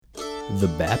The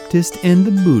Baptist and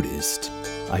the Buddhist,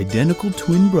 identical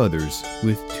twin brothers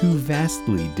with two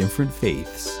vastly different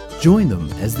faiths. Join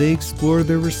them as they explore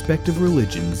their respective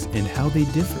religions and how they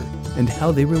differ and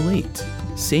how they relate.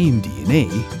 Same DNA,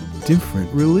 different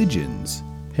religions.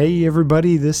 Hey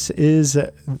everybody, this is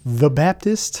The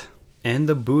Baptist And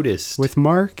the Buddhist. with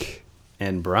Mark.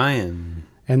 And Bryan.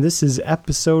 And this is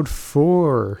episode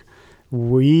 4.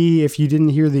 If you didn't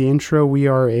hear the intro, we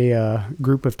are a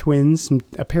group of twins,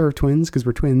 a pair of twins, because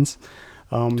we're twins.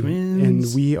 Twins. And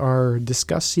we are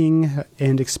discussing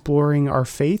and exploring our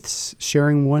faiths,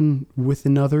 sharing one with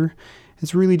another.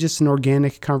 It's really just an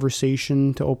organic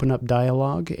conversation to open up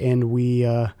dialogue. And we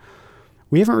haven't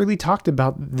really talked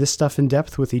about this stuff in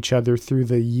depth with each other through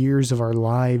the years of our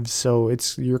lives. So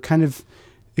you're kind of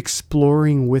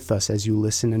exploring with us as you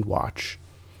listen and watch.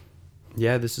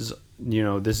 Yeah, this is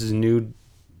new.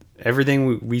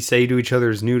 Everything we say to each other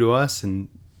is new to us, and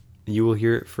you will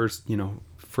hear it first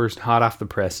hot off the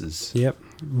presses. Yep.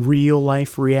 Real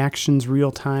life reactions,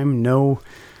 real time, no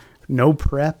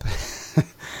prep.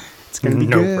 It's going to be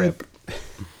no good. prep.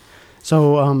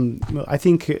 So I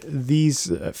think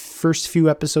these first few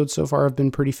episodes so far have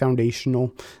been pretty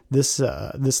foundational. This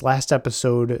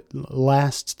episode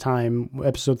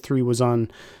 3 was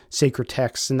on sacred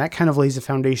texts, and that kind of lays a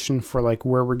foundation for like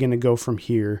where we're going to go from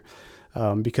here.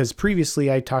 Because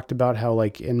previously I talked about how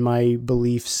like in my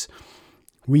beliefs,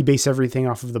 we base everything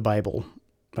off of the Bible,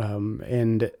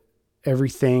 and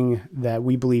everything that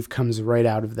we believe comes right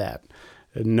out of that.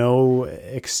 No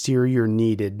exterior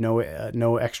needed, no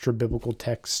extra biblical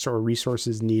texts or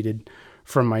resources needed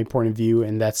from my point of view.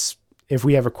 And that's, if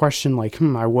we have a question like,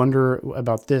 I wonder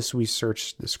about this, we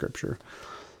search the scripture.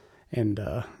 And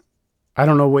I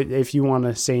don't know if you want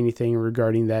to say anything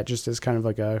regarding that, just as kind of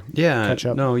like a catch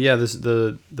up.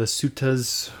 The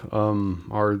suttas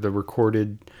are the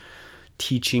recorded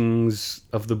teachings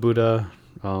of the Buddha.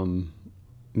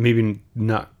 Maybe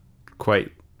not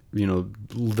quite,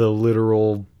 the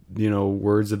literal,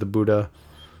 words of the Buddha.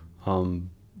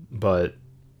 But,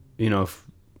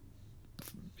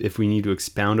 if we need to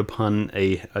expound upon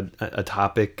a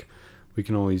topic, we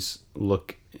can always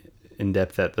look in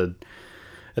depth at the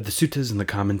suttas and the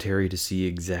commentary to see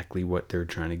exactly what they're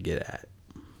trying to get at.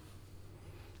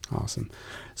 Awesome.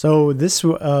 So this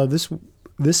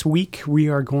week we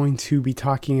are going to be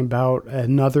talking about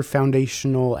another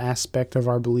foundational aspect of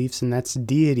our beliefs, and that's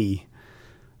deity.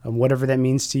 Whatever that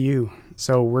means to you.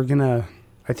 So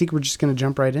I think we're just going to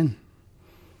jump right in.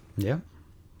 Yeah.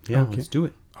 Yeah. Okay. Let's do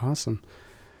it. Awesome.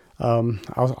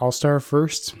 I'll start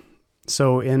first.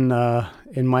 So in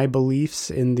my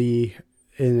beliefs in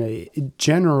a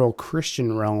general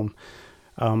Christian realm,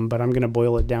 but I'm going to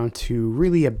boil it down to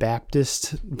really a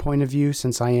Baptist point of view,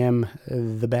 since I am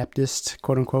the Baptist,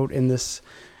 quote unquote, in this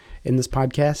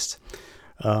podcast.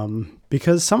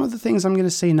 Because some of the things I'm going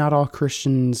to say, not all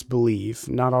Christians believe,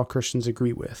 not all Christians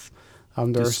agree with.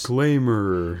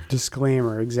 Disclaimer,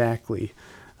 exactly.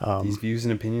 These views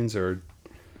and opinions are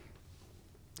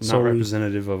not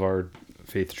representative of our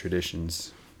faith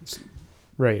traditions.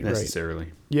 Right. Necessarily.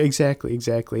 Right. Yeah,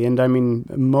 exactly. And I mean,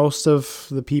 most of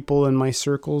the people in my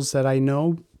circles that I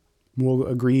know will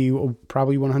agree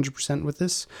probably 100% with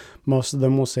this. Most of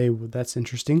them will say, well, that's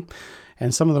interesting.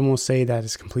 And some of them will say that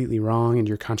is completely wrong and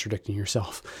you're contradicting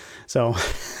yourself. So,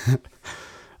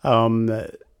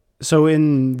 so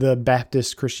in the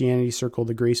Baptist Christianity circle,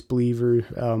 the grace believer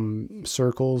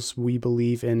circles, we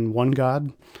believe in one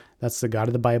God. That's the God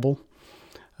of the Bible.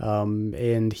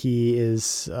 And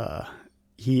he's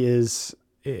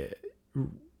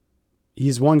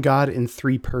one God in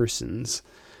three persons.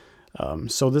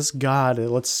 So this God,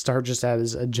 let's start just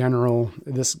as a general,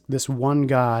 this one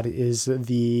God is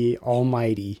the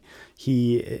Almighty.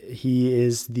 He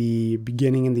is the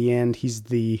beginning and the end. He's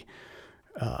the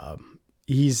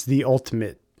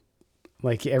ultimate.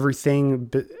 Like everything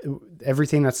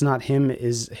that's not him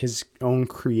is his own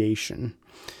creation.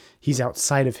 He's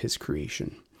outside of his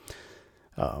creation.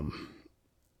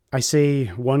 I say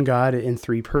one God in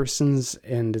three persons,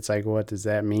 and it's like, what does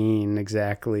that mean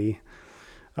exactly?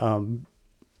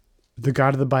 The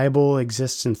God of the Bible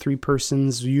exists in three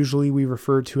persons. Usually we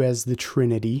refer to as the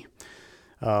Trinity.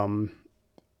 Some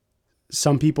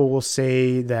people will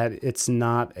say that it's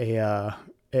not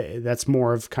that's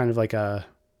more of kind of like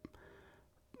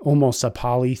almost a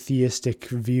polytheistic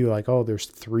view, like, oh, there's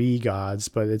three gods,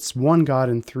 but it's one God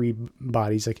in three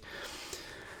bodies. Like,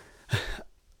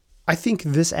 I think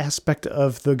this aspect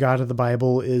of the God of the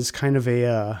Bible is kind of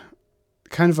a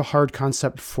hard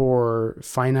concept for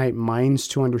finite minds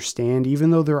to understand,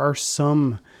 even though there are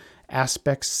some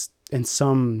aspects and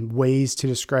some ways to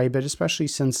describe it, especially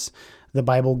since the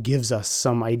Bible gives us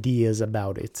some ideas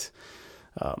about it.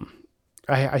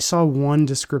 I saw one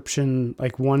description,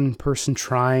 like one person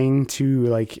trying to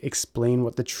like explain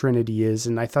what the Trinity is,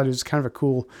 and I thought it was kind of a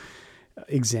cool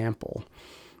example,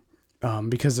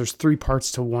 because there's three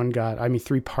parts to one God. I mean,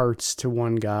 three parts to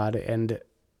one God, and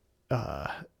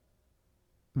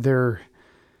they're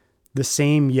the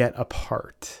same yet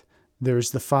apart.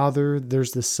 There's the Father,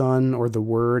 there's the Son or the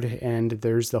Word, and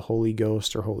there's the Holy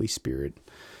Ghost or Holy Spirit.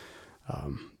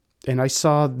 And I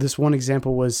saw this one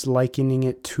example was likening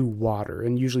it to water.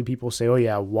 And usually people say, oh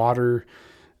yeah, water,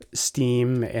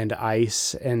 steam, and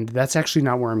ice. And that's actually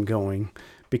not where I'm going,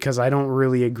 because I don't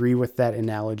really agree with that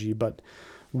analogy. But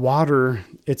water,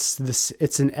 it's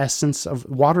an essence of,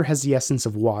 water has the essence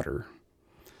of water.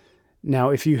 Now,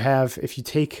 if you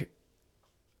take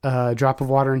a drop of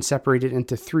water and separate it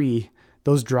into three,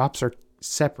 those drops are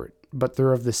separate, but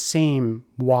they're of the same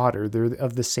water. They're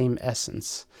of the same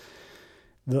essence.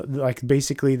 Like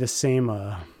basically the same,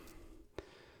 I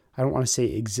don't want to say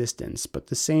existence, but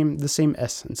the same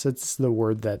essence. It's the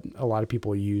word that a lot of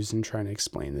people use in trying to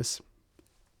explain this.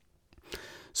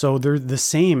 So they're the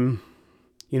same,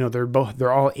 they're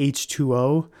all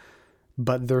H2O,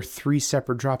 but they're three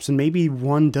separate drops. And maybe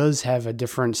one does have a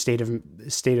different state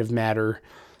of matter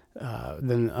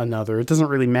than another. It doesn't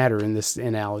really matter in this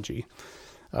analogy.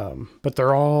 But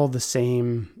they're all the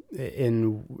same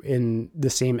in the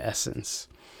same essence.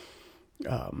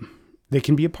 They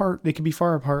can be apart, they can be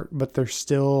far apart, but they're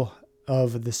still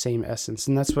of the same essence.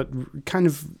 And that's what kind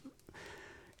of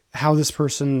how this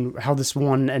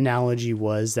one analogy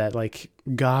was, that like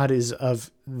God is of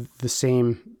the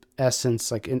same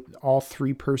essence, like in all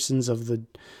three persons of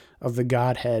the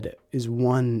Godhead is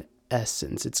one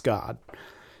essence. It's God.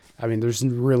 I mean, there's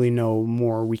really no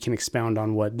more we can expound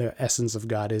on what the essence of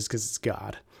God is, because it's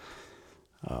God.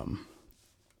 I'm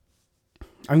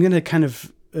going to kind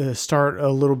of start a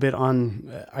little bit on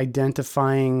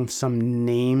identifying some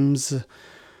names.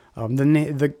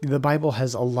 The Bible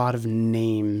has a lot of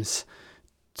names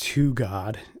to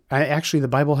God. The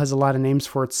Bible has a lot of names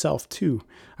for itself too.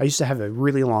 I used to have a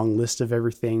really long list of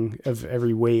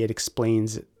every way it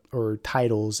explains or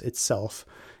titles itself,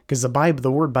 because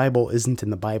the word Bible isn't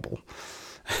in the Bible.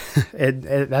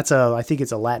 I think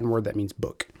it's a Latin word that means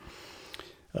book.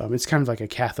 It's kind of like a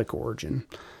Catholic origin.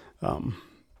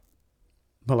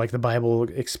 But like the Bible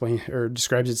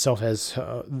describes itself as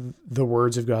the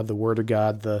words of God, the Word of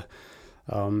God.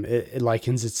 It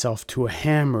likens itself to a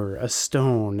hammer, a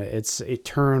stone. It's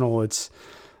eternal. It's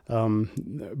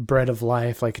bread of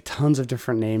life. Like tons of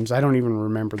different names. I don't even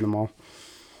remember them all.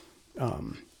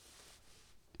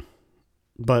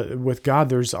 But with God,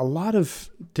 there's a lot of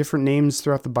different names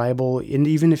throughout the Bible, and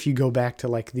even if you go back to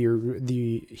like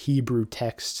the Hebrew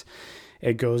text,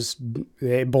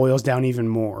 it boils down even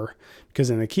more, because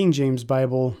in the King James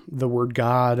Bible, the word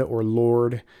God or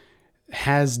Lord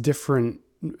has different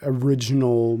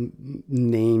original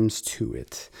names to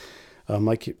it.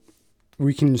 Like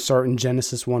we can start in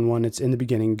Genesis 1:1. It's in the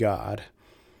beginning, God.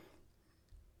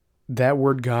 That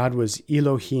word God was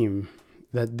Elohim.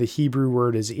 That the Hebrew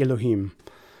word is Elohim.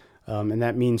 And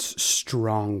that means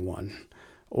strong one,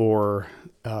 or,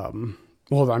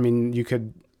 you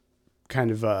could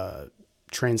kind of,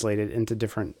 translate it into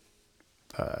different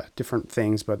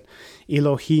things, but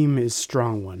Elohim is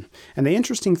strong one. And the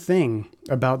interesting thing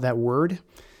about that word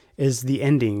is the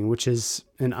ending, which is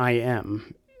an I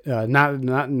am,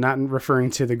 not referring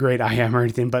to the great I am or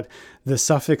anything, but the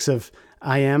suffix of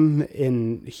I am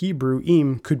in Hebrew,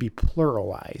 im, could be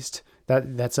pluralized.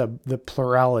 That's the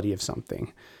plurality of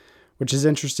something, which is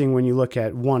interesting when you look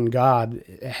at one God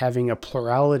having a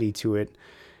plurality to it.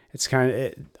 It's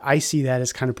I see that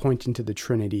as kind of pointing to the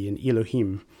Trinity and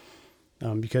Elohim,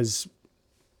 because,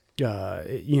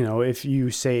 if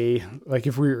you say, like,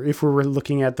 if we were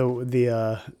looking at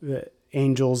the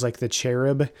angels, like the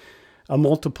cherub, a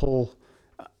multiplicity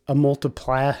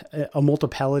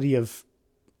of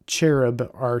cherub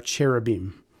are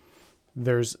cherubim.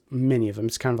 There's many of them.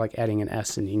 It's kind of like adding an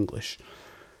S in English.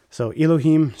 So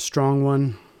Elohim, strong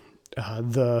one,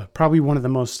 probably one of the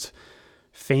most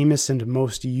famous and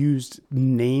most used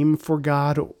name for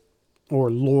God or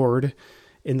Lord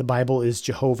in the Bible is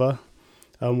Jehovah,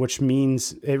 which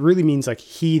really means like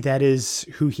he that is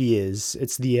who he is.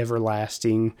 It's the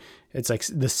everlasting. It's like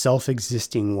the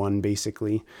self-existing one,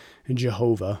 basically,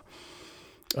 Jehovah.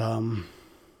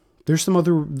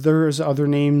 There's other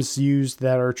names used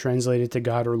that are translated to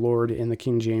God or Lord in the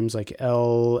King James, like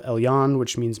El Elyon,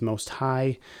 which means most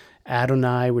high,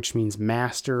 Adonai, which means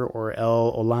master, or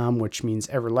El Olam, which means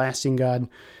everlasting God. And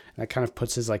that kind of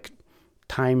puts his like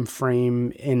time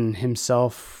frame in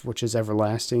himself, which is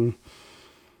everlasting.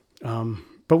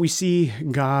 But we see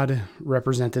God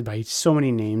represented by so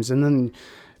many names, and then,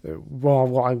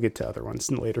 I'll get to other ones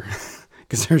later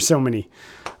because there's so many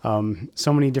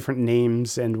different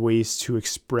names and ways to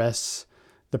express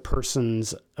the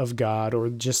persons of God, or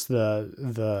just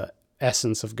the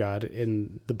essence of God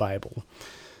in the Bible.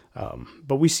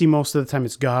 But we see most of the time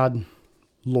it's God,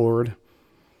 Lord.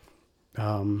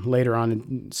 Later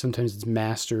on, sometimes it's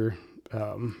Master.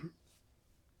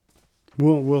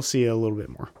 We'll see a little bit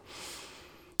more.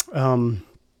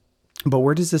 But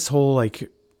where does this whole,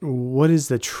 what is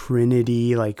the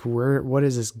Trinity? What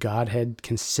is this Godhead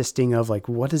consisting of?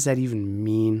 What does that even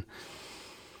mean?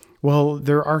 Well,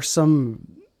 there are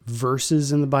some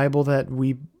verses in the Bible that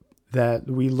we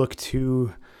look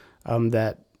to,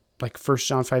 that 1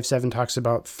 John 5:7 talks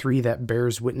about three that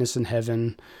bears witness in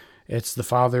heaven. It's the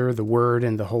Father, the Word,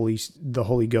 and the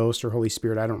Holy Ghost or Holy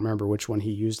Spirit. I don't remember which one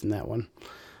he used in that one.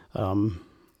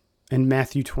 And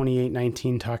Matthew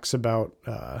 28:19 talks about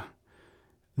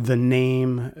the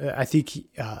name. I think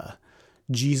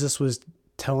Jesus was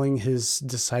telling his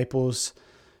disciples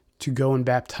to go and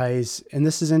baptize, and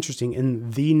this is interesting,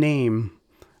 in the name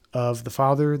of the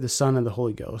Father, the Son, and the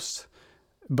Holy Ghost.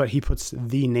 But he puts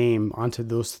the name onto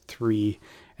those three,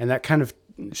 and that kind of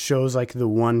shows the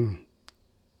one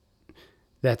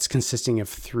that's consisting of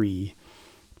three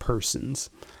persons.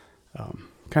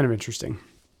 Kind of interesting.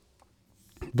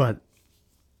 But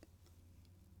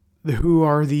who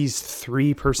are these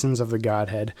three persons of the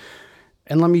Godhead?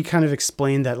 And let me kind of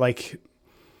explain that,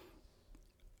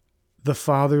 the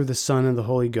Father, the Son, and the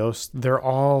Holy Ghost, they're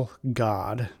all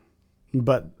God.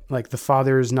 But the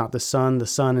Father is not the Son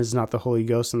is not the Holy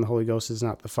Ghost, and the Holy Ghost is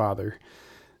not the Father.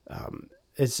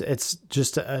 It's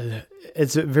just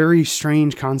it's a very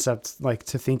strange concept,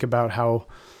 to think about how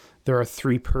there are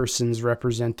three persons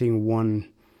representing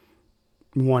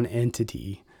one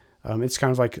entity. It's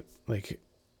kind of like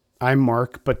I'm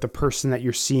Mark, but the person that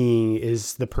you're seeing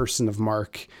is the person of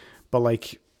Mark.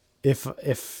 But if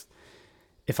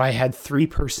I had three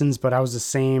persons, but I was the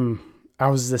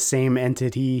same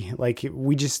entity,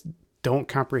 we just don't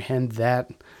comprehend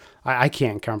that. I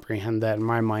can't comprehend that in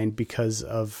my mind because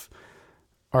of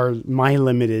my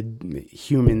limited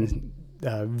human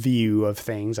view of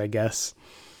things, I guess.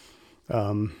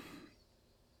 But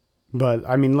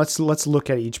I mean, let's look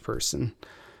at each person.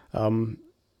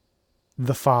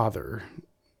 The Father.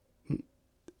 And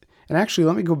actually,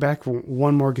 let me go back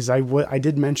one more, because I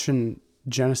did mention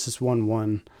Genesis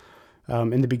 1:1.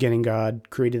 In the beginning, God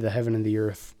created the heaven and the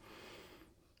earth.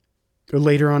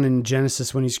 Later on in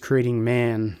Genesis, when he's creating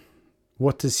man,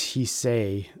 what does he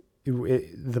say?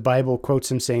 The Bible quotes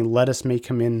him saying, "Let us make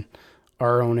him in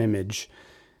our own image."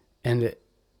 And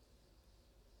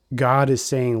God is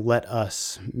saying, "Let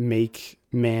us make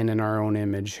man in our own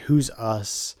image." Who's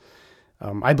us?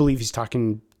 I believe he's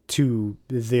talking to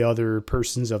the other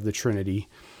persons of the Trinity.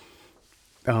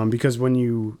 Because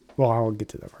I'll get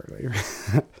to that part later.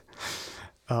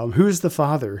 Who is the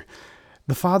Father?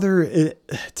 The Father,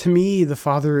 to me, the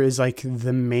Father is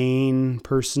the main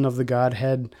person of the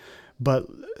Godhead, but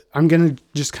I'm going to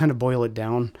just kind of boil it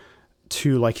down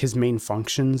to his main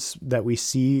functions that we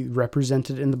see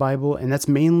represented in the Bible. And that's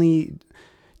mainly,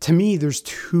 to me, there's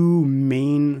two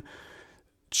main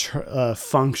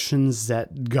functions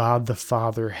that God the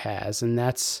Father has, and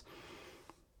that's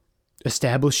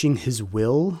establishing his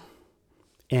will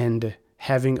and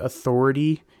having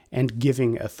authority and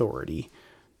giving authority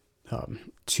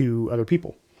to other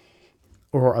people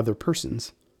or other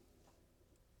persons.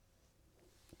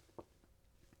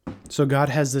 So God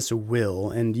has this will,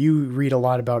 and you read a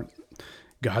lot about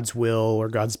God's will or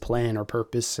God's plan or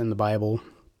purpose in the Bible.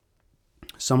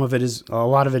 A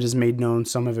lot of it is made known.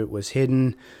 Some of it was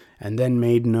hidden and then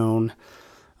made known.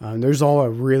 There's all a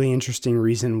really interesting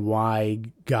reason why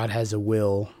God has a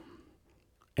will.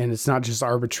 And it's not just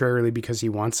arbitrarily because he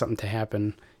wants something to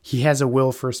happen. He has a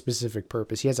will for a specific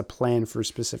purpose. He has a plan for a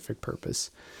specific purpose.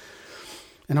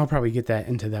 And I'll probably get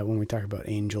into that when we talk about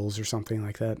angels or something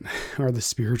like that, or the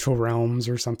spiritual realms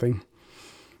or something.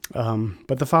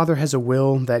 But the Father has a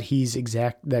will that he is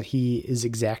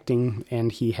exacting,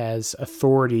 and he has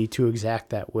authority to exact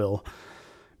that will,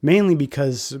 mainly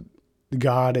because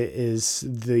God is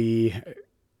the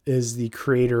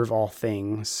creator of all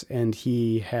things, and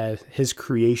his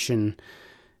creation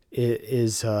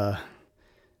is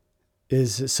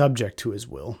subject to his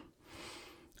will.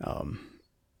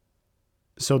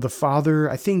 So the Father,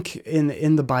 I think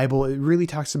in the Bible, it really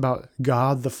talks about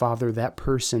God the Father, that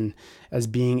person, as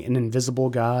being an invisible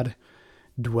God,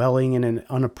 dwelling in an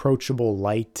unapproachable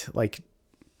light.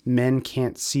 men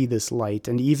can't see this light.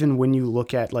 And even when you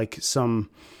look at like some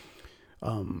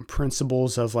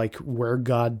principles of like where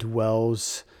God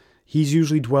dwells, he's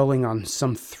usually dwelling on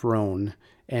some throne.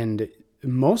 And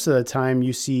most of the time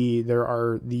you see there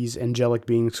are these angelic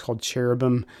beings called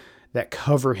cherubim that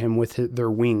cover him with their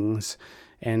wings.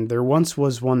 And there once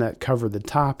was one that covered the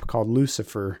top called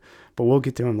Lucifer, but we'll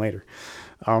get to him later.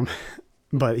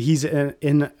 But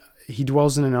he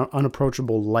dwells in an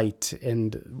unapproachable light,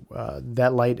 and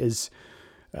that light is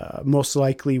most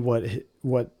likely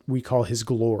what we call his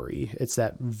glory. It's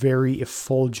that very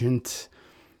effulgent,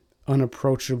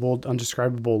 unapproachable,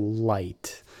 undescribable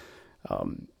light.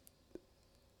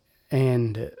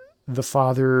 And the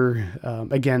Father,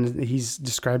 again, he's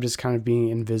described as kind of being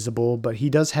invisible, but he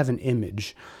does have an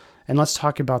image. And let's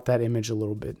talk about that image a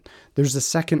little bit. There's a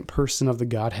second person of the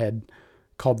Godhead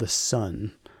called the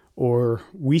Son, or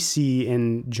we see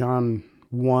in John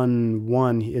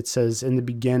 1:1, it says, "In the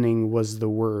beginning was the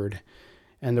Word,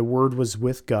 and the Word was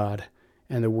with God,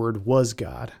 and the Word was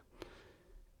God.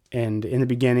 And in the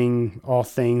beginning, all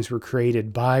things were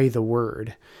created by the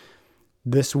Word."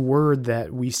 This Word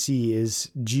that we see is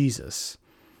Jesus.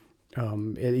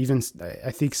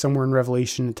 I think somewhere in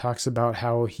Revelation, it talks about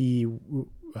how he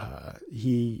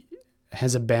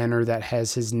has a banner that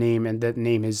has his name, and that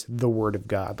name is the Word of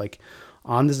God. Like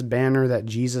on this banner that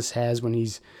Jesus has when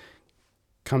he's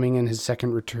coming in his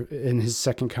second return, in his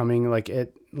second coming, like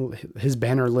his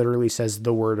banner literally says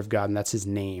the Word of God, and that's his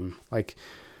name. Like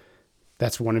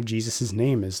that's one of Jesus's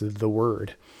name, is the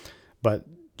Word. But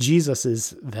Jesus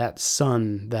is that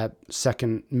Son, that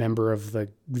second member of the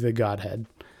Godhead.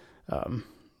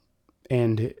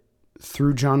 And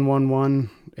through John 1:1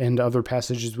 and other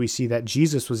passages, we see that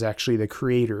Jesus was actually the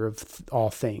creator of all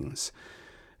things.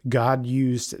 God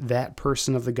used that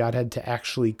person of the Godhead to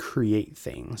actually create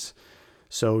things.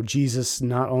 So Jesus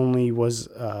not only is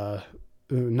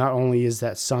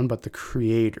that Son, but the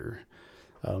creator.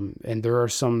 And there are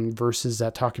some verses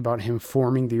that talk about him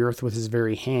forming the earth with his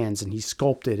very hands, and he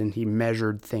sculpted and he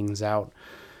measured things out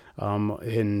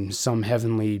in some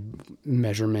heavenly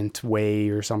measurement way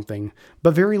or something,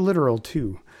 but very literal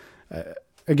too.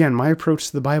 Again, my approach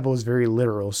to the Bible is very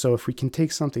literal. So if we can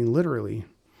take something literally,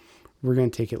 we're going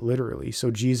to take it literally.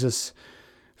 So Jesus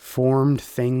formed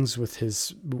things with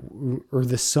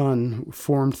the Son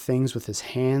formed things with his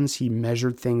hands. He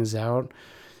measured things out.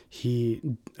 He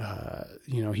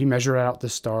measured out the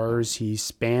stars. He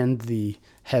spanned the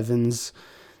heavens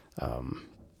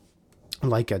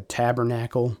like a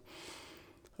tabernacle.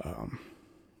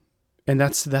 And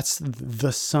that's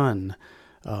the Son.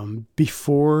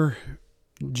 Before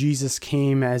Jesus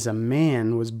came as a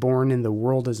man, was born in the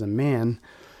world as a man,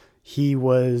 he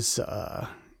was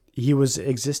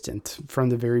existent from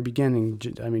the very beginning.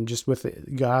 I mean, just with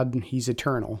God, he's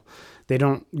eternal.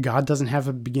 God doesn't have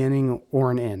a beginning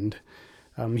or an end.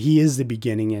 He is the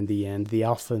beginning and the end, the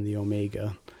Alpha and the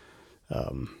Omega,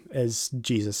 as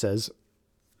Jesus says.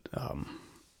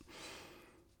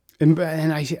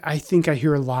 And I think I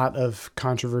hear a lot of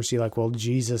controversy, like, well,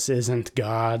 Jesus isn't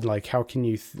God. Like, how can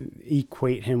you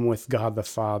equate him with God the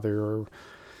Father?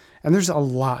 And there's a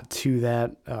lot to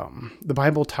that. The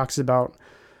Bible talks about.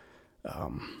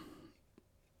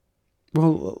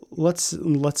 Well, let's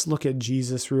look at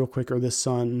Jesus real quick, or the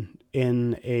Son,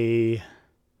 in a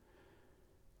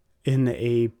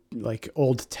like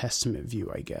Old Testament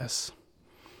view, I guess.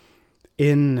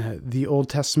 In the Old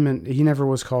Testament, he never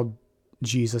was called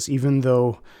Jesus, even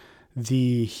though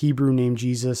the Hebrew name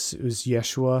Jesus was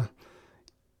Yeshua.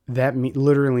 That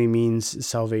literally means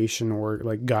salvation, or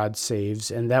like God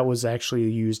saves. And that was actually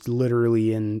used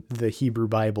literally in the Hebrew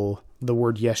Bible. The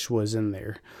word Yeshua is in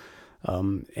there.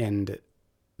 And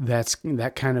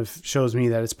that kind of shows me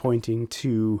that it's pointing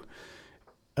to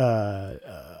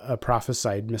a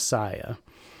prophesied Messiah.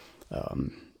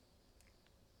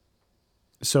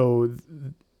 So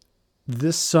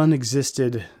this Son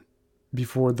existed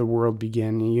before the world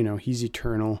began. He's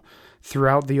eternal.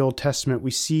 Throughout the Old Testament,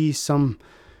 we see some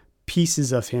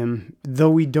pieces of him, though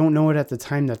we don't know it at the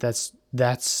time that's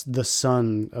the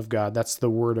Son of God. That's the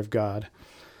Word of God,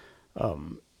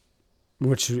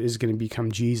 which is going to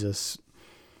become Jesus.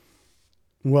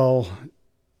 Well,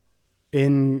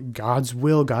 in God's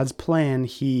will, God's plan,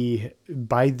 he,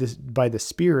 by the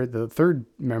Spirit, the third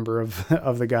member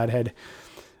of the Godhead,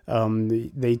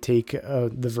 they take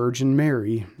the Virgin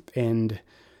Mary and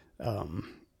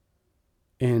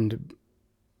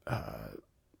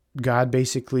God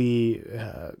basically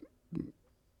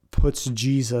puts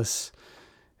Jesus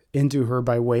into her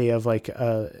by way of like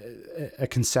a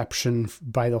conception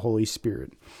by the Holy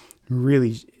Spirit.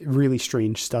 Really, really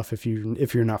strange stuff if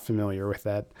you're not familiar with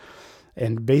that.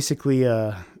 And basically,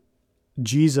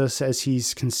 Jesus, as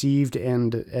he's conceived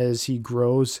and as he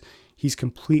grows, he's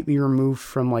completely removed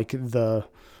from like the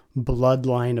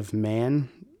bloodline of man,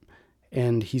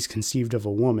 and he's conceived of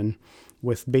a woman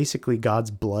with basically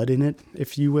God's blood in it,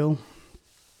 if you will,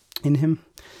 in him.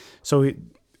 So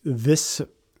this,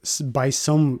 by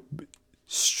some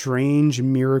strange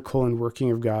miracle and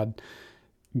working of God,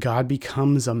 God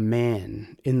becomes a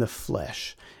man in the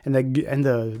flesh. And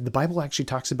the Bible actually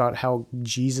talks about how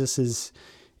Jesus's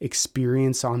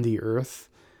experience on the earth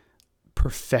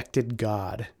perfected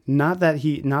God. Not that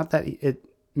it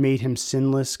made him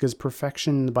sinless, because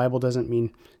perfection in the Bible doesn't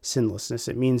mean sinlessness.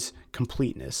 It means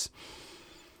completeness.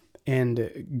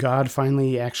 And God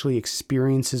finally actually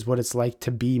experiences what it's like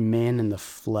to be man in the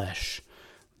flesh.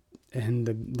 And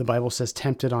the Bible says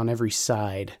tempted on every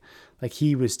side. Like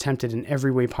he was tempted in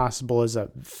every way possible as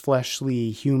a fleshly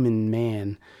human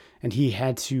man. And he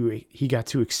got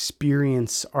to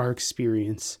experience our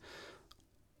experience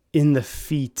in the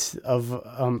feet of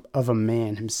a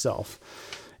man himself.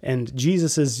 And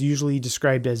Jesus is usually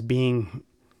described as being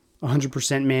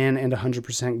 100% man and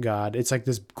 100% God. It's like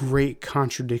this great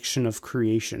contradiction of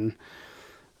creation.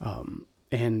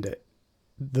 And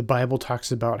the Bible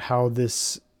talks about how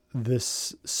this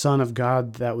Son of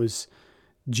God that was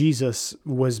Jesus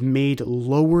was made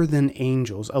lower than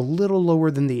angels, a little lower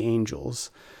than the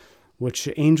angels, which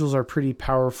angels are pretty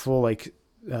powerful, like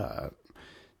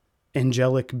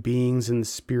angelic beings in the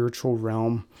spiritual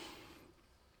realm.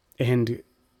 And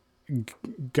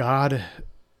God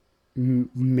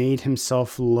made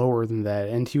himself lower than that,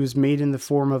 and he was made in the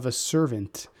form of a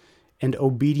servant and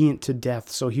obedient to death.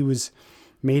 So he was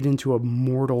made into a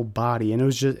mortal body, and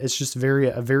it's just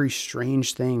a very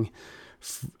strange thing,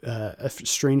 a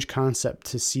strange concept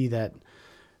to see that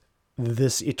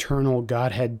this eternal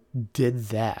Godhead did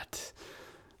that.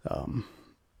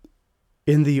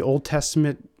 In the Old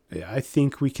Testament, I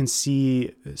think we can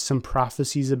see some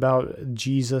prophecies about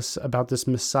Jesus, about this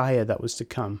Messiah that was to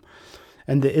come.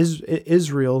 And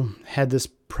Israel had this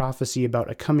prophecy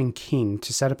about a coming king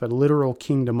to set up a literal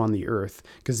kingdom on the earth,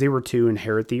 because they were to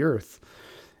inherit the earth.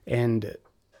 And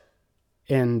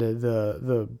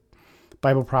the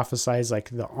Bible prophesies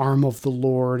like the arm of the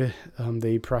Lord.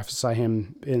 They prophesy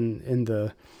him in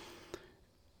the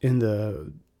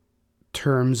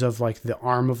terms of like the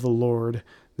arm of the Lord.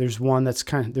 There's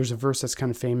a verse that's kind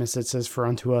of famous that says, "For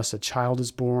unto us a child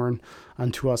is born,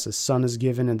 unto us a son is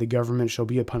given, and the government shall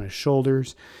be upon his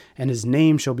shoulders, and his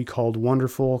name shall be called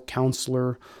Wonderful,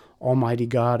 Counselor, Almighty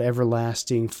God,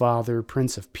 Everlasting Father,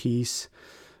 Prince of Peace."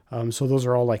 So those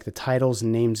are all like the titles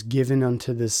and names given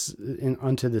unto this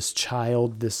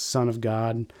child, this Son of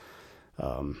God.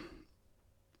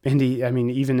 And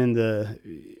even in the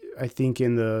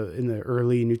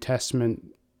early New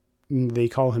Testament, they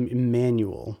call him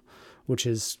Emmanuel, which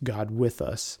is God with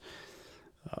us.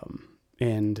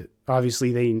 And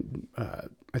obviously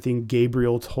I think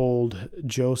Gabriel told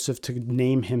Joseph to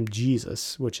name him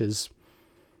Jesus, which is,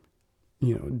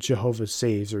 Jehovah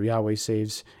saves or Yahweh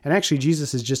saves. And actually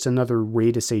Jesus is just another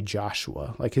way to say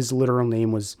Joshua. Like his literal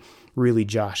name was really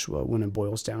Joshua when it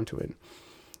boils down to it.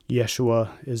 Yeshua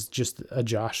is just a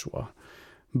Joshua.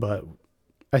 But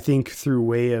I think through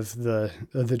way of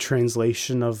the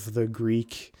translation of the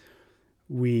Greek,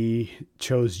 we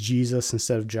chose Jesus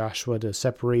instead of Joshua to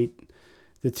separate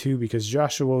the two, because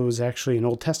Joshua was actually an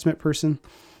Old Testament person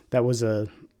that was a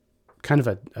kind of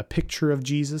a picture of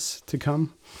Jesus to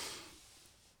come.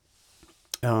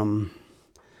 And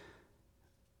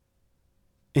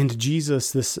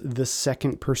Jesus, this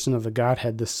second person of the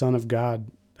Godhead, the Son of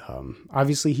God,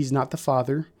 obviously he's not the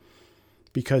Father,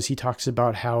 because he talks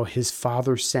about how his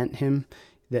Father sent him,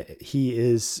 that he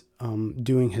is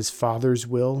doing his Father's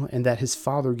will, and that his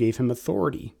Father gave him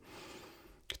authority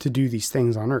to do these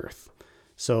things on earth.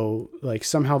 So like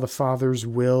somehow the Father's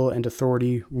will and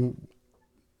authority,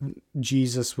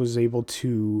 Jesus was able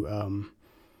to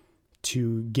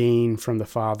gain from the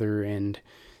Father. And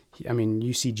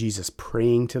you see Jesus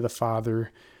praying to the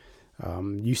Father.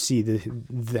 You see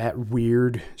that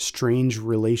weird, strange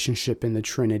relationship in the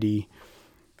Trinity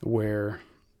where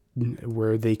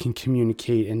they can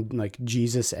communicate, and like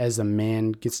Jesus as a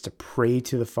man gets to pray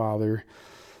to the Father.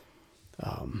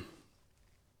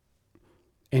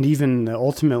 And even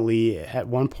ultimately at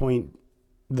one point,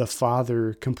 the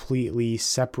Father completely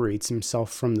separates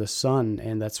himself from the Son.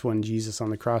 And that's when Jesus on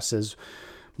the cross says,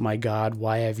 "My God,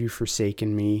 why have you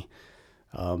forsaken me?"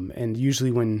 And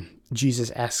usually when Jesus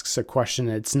asks a question,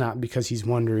 it's not because he's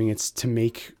wondering, it's to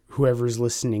make whoever's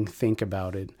listening think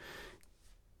about it.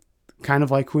 Kind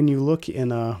of like when you look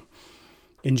in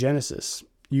Genesis,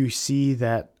 you see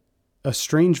that a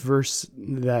strange verse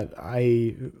that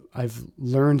I've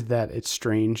learned that it's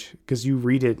strange because you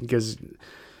read it and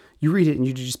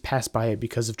you just pass by it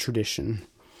because of tradition.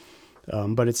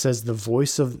 But it says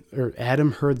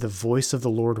Adam heard the voice of the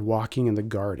Lord walking in the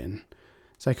garden.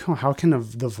 It's like, oh, how can a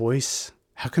voice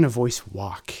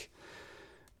walk?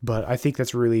 But I think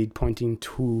that's really pointing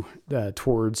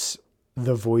towards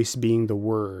the voice being the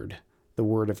Word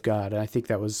of God. And I think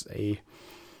that was a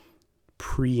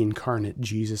pre-incarnate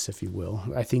Jesus, if you will.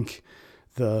 I think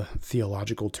the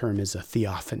theological term is a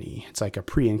theophany. It's like a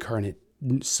pre-incarnate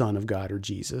Son of God or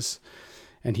Jesus.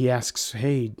 And he asks,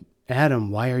 hey,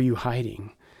 Adam, why are you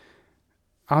hiding?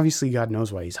 Obviously, God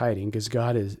knows why he's hiding, because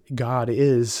God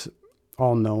is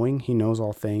all-knowing. He knows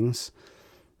all things.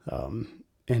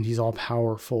 And he's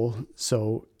all-powerful.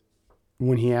 So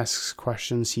when he asks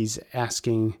questions, he's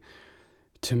asking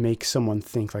to make someone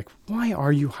think, like, why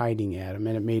are you hiding, Adam?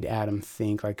 And it made Adam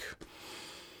think, like,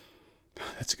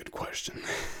 that's a good question.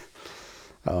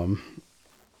 And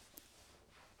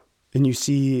you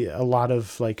see a lot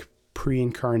of, like,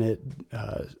 pre-incarnate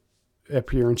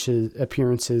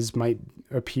appearances might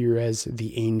appear as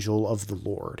the angel of the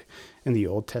Lord in the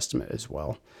Old Testament as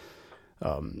well.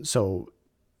 So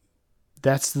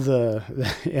that's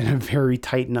in a very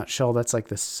tight nutshell, that's like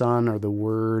the Son or the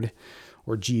Word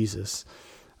or Jesus.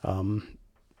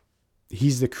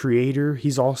 He's the creator.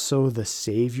 He's also the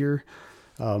savior.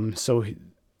 So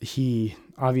he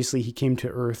obviously came to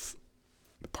earth.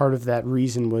 Part of that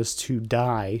reason was to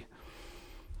die.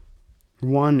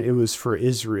 One, it was for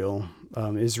Israel,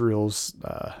 Israel's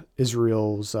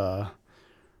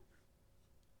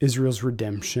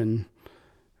redemption,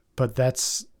 but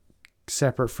that's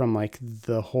separate from like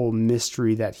the whole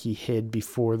mystery that he hid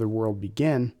before the world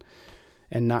began.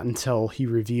 And not until he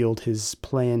revealed his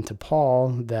plan to Paul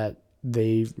that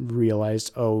they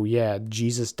realized, oh yeah,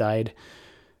 Jesus died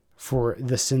for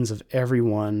the sins of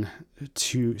everyone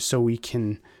so we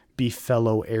can be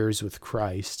fellow heirs with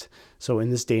Christ. So in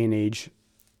this day and age,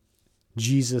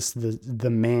 Jesus, the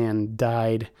man,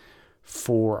 died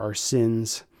for our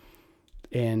sins.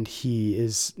 And he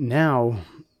is now,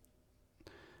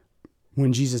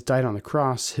 when Jesus died on the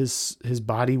cross, his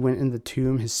body went in the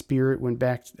tomb, his spirit went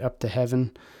back up to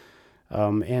heaven,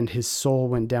 and his soul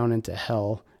went down into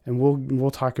hell. And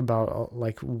we'll talk about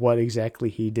like what exactly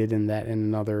he did in that in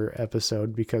another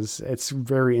episode, because it's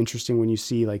very interesting when you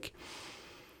see, like,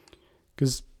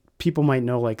 because people might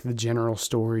know like the general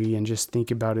story and just think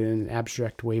about it in an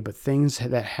abstract way, but things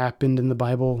that happened in the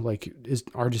Bible like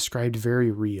are described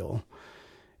very real.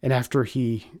 And after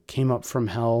he came up from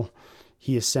hell,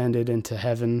 he ascended into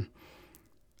heaven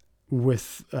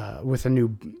with a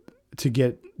new, to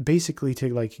get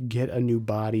a new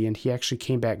body. And he actually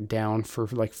came back down for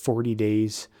like 40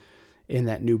 days in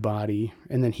that new body.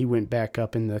 And then he went back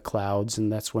up in the clouds.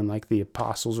 And that's when like the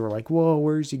apostles were like, whoa,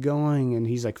 where's he going? And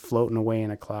he's like floating away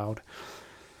in a cloud.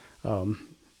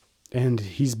 And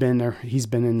he's been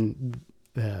in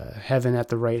heaven at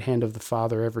the right hand of the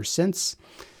Father ever since.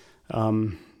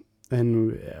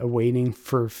 And awaiting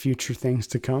for future things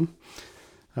to come.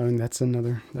 And that's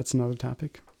another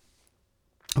topic.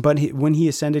 But when he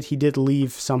ascended, he did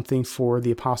leave something for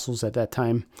the apostles at that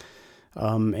time,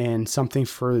 and something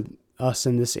for us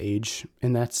in this age.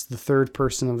 And that's the third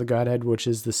person of the Godhead, which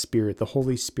is the Spirit, the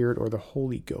Holy Spirit or the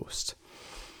Holy Ghost.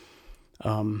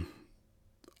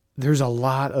 There's a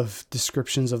lot of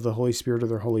descriptions of the Holy Spirit or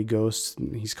the Holy Ghost.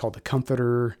 He's called the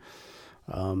Comforter.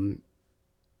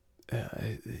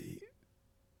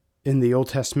 In the Old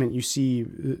Testament, you see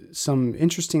some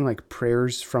interesting like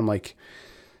prayers from like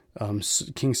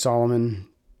King Solomon,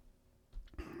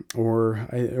 or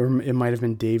it might have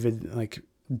been David. Like,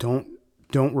 don't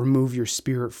remove your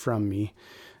spirit from me.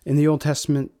 In the Old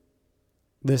Testament,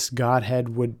 this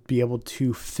Godhead would be able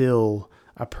to fill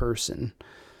a person,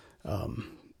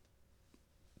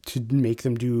 to make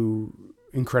them do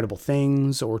incredible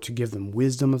things or to give them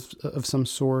wisdom of some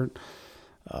sort.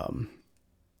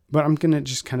 But I'm going to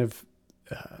just kind of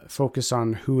focus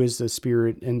on who is the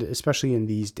Spirit, and especially in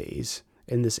these days,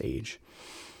 in this age.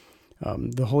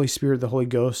 The Holy Spirit, the Holy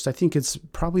Ghost, I think it's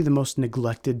probably the most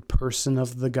neglected person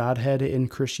of the Godhead in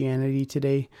Christianity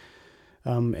today,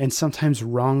 and sometimes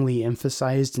wrongly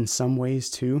emphasized in some ways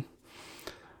too.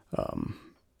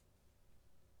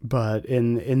 But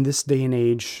in this day and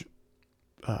age,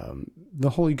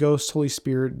 the Holy Ghost, Holy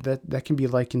Spirit, that can be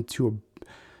likened to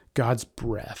God's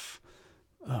breath.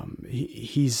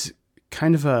 He's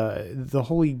kind of the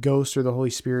Holy Ghost or the Holy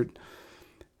Spirit.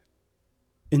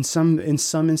 In some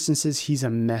instances, he's a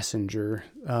messenger.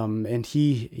 And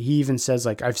he even says,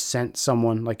 like, I've sent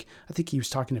someone, like, I think he was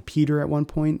talking to Peter at one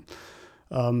point,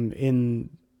 in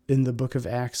in the book of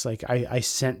Acts, like I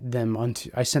sent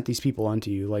these people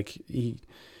unto you. Like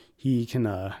he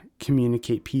can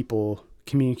communicate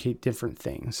different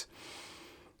things.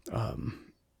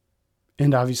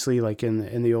 And obviously, like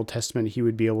in the Old Testament, he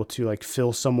would be able to like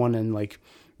fill someone, and like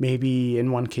maybe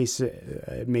in one case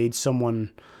it made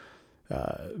someone,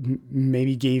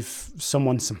 maybe gave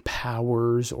someone some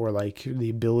powers, or like the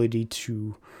ability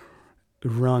to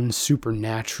run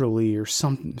supernaturally, or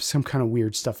some kind of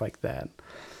weird stuff like that.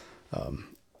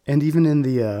 And even in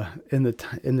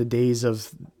the days of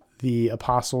the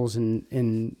apostles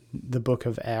in the book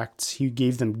of Acts, he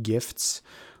gave them gifts,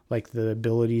 like the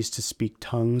abilities to speak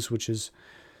tongues, which is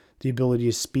the ability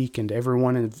to speak, and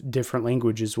everyone in different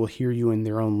languages will hear you in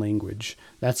their own language.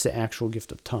 That's the actual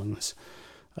gift of tongues.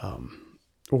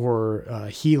 Or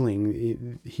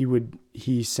healing.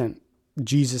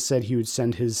 Jesus said he would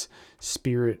send his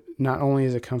Spirit not only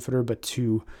as a comforter, but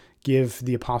to give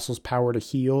the apostles power to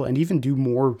heal and even do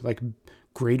more, like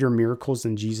greater miracles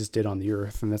than Jesus did on the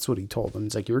earth. And that's what he told them.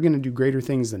 It's like, you're going to do greater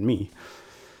things than me.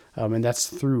 And that's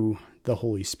through the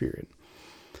Holy Spirit.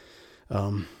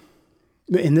 In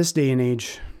this day and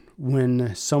age,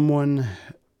 when someone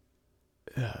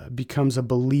becomes a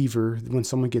believer, when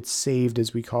someone gets saved,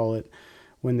 as we call it,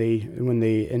 when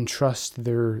they entrust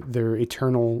their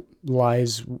eternal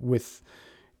lives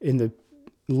in the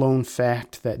lone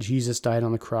fact that Jesus died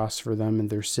on the cross for them and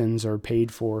their sins are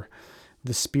paid for,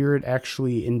 the Spirit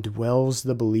actually indwells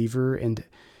the believer, and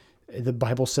the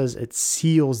Bible says it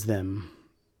seals them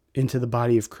into the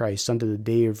body of Christ unto the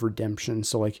day of redemption.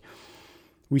 So like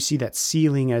we see that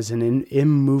sealing as an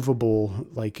immovable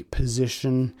like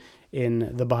position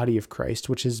in the body of Christ,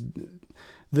 which is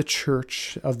the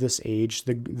church of this age,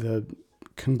 the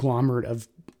conglomerate of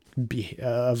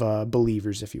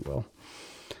believers, if you will.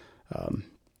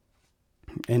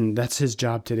 And that's his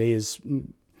job today, is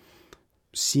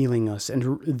sealing us.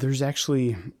 And there's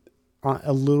actually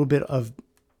a little bit of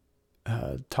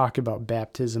talk about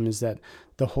baptism, is that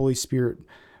the Holy Spirit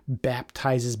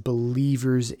baptizes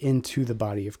believers into the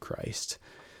body of Christ.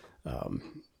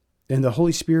 And the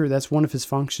Holy Spirit, that's one of his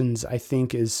functions, I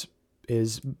think, is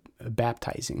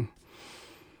baptizing.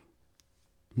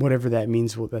 Whatever that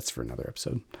means, well, that's for another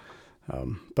episode.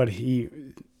 But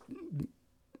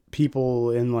people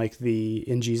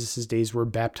in Jesus's days were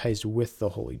baptized with the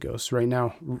Holy Ghost. Right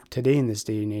now, today in this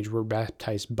day and age, we're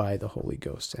baptized by the Holy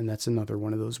Ghost, and that's another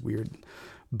one of those weird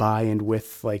by and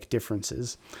with like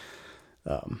differences.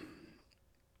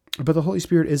 But the Holy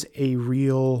Spirit is a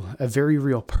very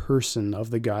real person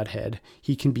of the Godhead.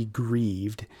 He can be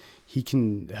grieved. He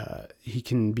can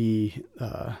be,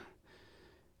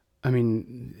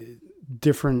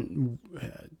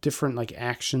 different like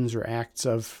actions or acts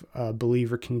of a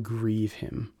believer can grieve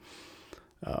him.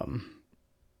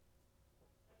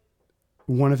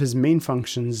 One of his main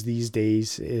functions these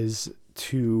days is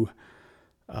to,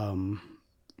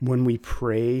 when we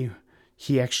pray,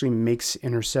 he actually makes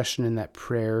intercession in that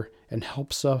prayer and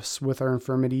helps us with our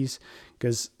infirmities,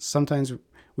 because sometimes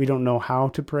we don't know how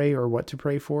to pray or what to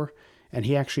pray for, and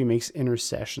he actually makes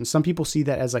intercession. Some people see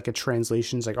that as like a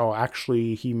translation. It's like, oh,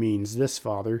 actually he means this,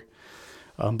 Father.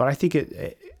 But I think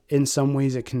in some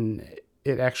ways it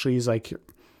actually is like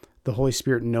the Holy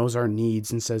Spirit knows our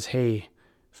needs and says, hey,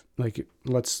 like,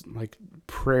 let's like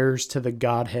prayers to the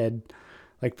Godhead,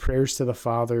 like prayers to the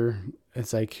Father.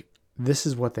 It's like, this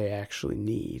is what they actually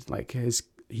need. Like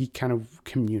he kind of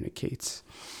communicates.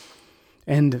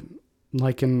 And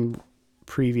like in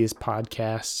previous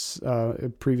podcasts,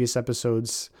 previous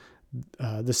episodes,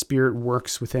 the Spirit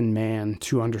works within man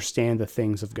to understand the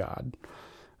things of God.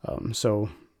 So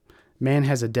man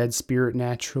has a dead spirit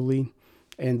naturally,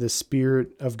 and the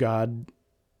Spirit of God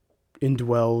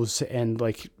indwells and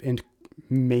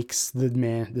makes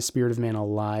the spirit of man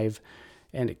alive,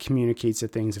 and it communicates the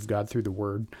things of God through the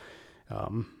Word.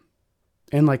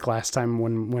 And like last time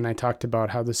when I talked about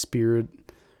how the Spirit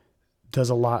does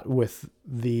a lot with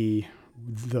the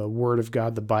Word of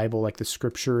God, the Bible, like the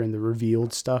Scripture and the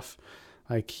revealed stuff,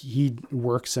 like he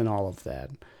works in all of that,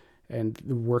 and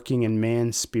working in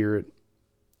man's spirit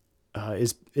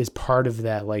is part of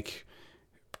that, like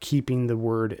keeping the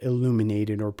Word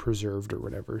illuminated or preserved or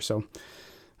whatever. So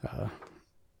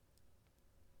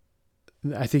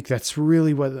I think that's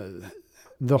really what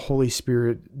the Holy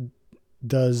Spirit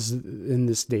does in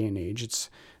this day and age. It's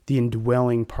the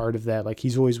indwelling part of that. Like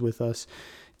he's always with us.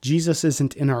 Jesus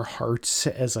isn't in our hearts,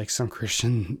 as like some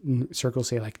Christian circles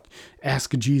say, like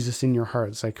ask Jesus in your heart.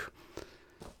 It's like,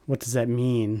 what does that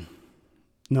mean?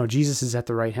 No, Jesus is at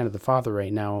the right hand of the Father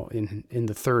right now in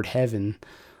the third heaven,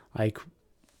 like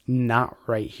not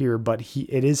right here, but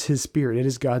it is his Spirit. It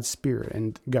is God's Spirit,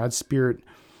 and God's Spirit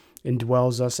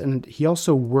indwells us. And he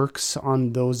also works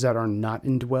on those that are not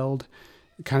indwelled,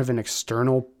 kind of an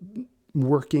external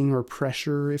working or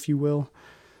pressure, if you will,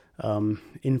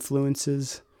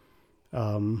 influences.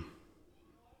 But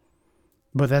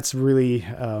that's really,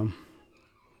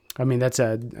 that's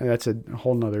a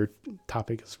whole nother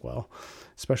topic as well,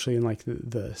 especially in like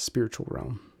the spiritual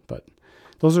realm. But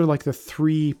those are like the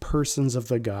three persons of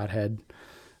the Godhead.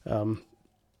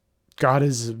 God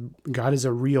is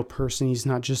a real person. He's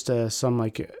not just some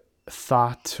like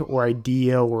thought or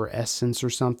idea or essence or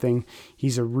something.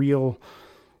 He's a real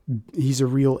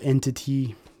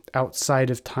entity outside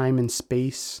of time and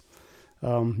space.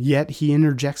 Yet he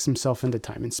interjects himself into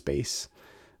time and space.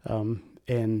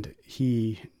 And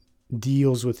he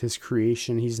deals with his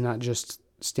creation. He's not just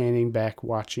standing back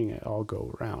watching it all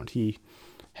go around. He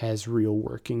has real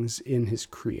workings in his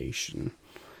creation,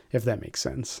 if that makes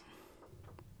sense.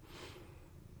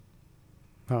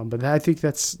 But I think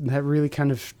that really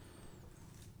kind of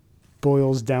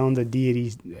boils down the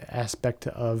deity aspect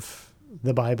of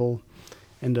the Bible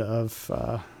and of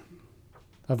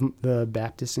the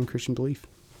Baptist and Christian belief.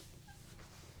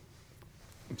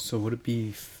 So would it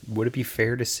be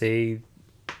fair to say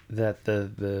that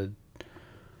the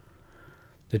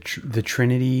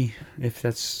Trinity, if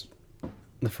that's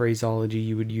the phraseology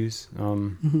you would use,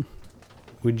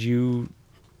 would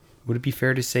it be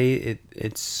fair to say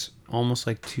it's almost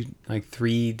like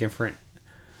three different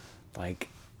like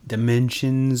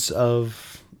dimensions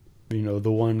of,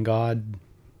 the one God,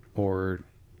 or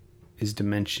is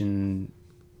dimension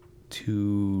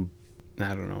two,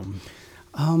 I don't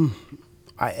know.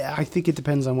 I think it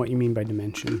depends on what you mean by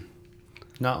dimension.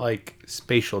 Not like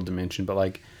spatial dimension, but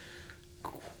like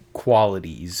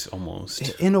qualities almost.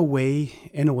 In a way,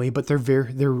 but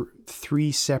they're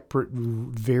three separate,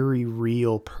 very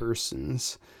real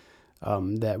persons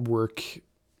that work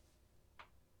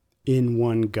in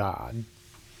one God.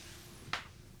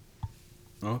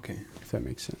 Okay. If that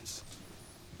makes sense.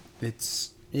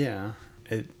 This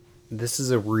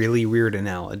is a really weird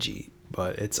analogy,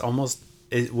 but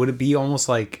would it be almost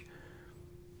like,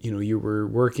 you were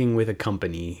working with a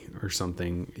company or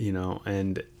something,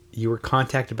 and you were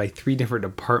contacted by three different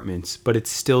departments, but it's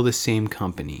still the same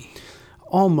company.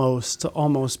 Almost,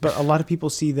 but a lot of people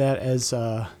see that as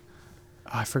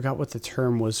I forgot what the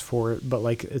term was for it, but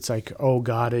like it's like, oh,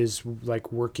 God is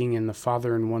like working in the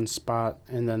Father in one spot,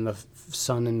 and then the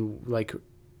Son in like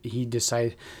he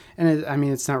decided, and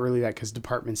it's not really that, because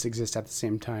departments exist at the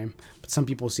same time. But some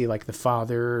people see like the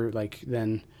Father like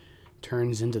then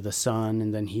turns into the Son,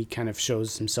 and then he kind of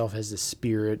shows himself as the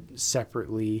Spirit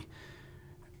separately.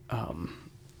 The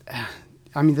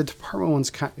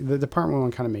department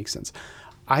one kind of makes sense.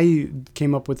 I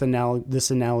came up with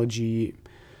this analogy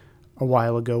a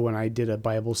while ago when I did a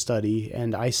Bible study,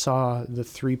 and I saw the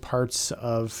three parts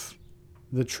of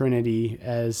the Trinity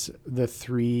as the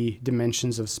three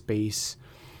dimensions of space,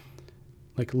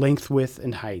 like length, width,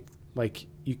 and height.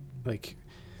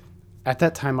 At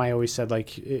that time, I always said,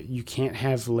 like, you can't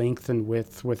have length and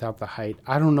width without the height.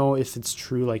 I don't know if it's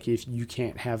true, like, if you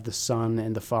can't have the Son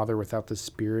and the Father without the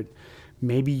Spirit.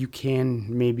 Maybe you can,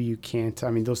 maybe you can't.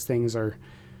 Those things are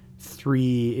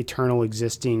three eternal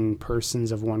existing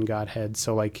persons of one Godhead.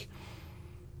 So, like,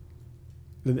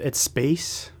 it's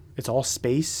space. It's all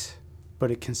space, but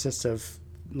it consists of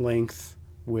length,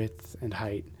 width, and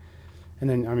height. And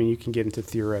then, you can get into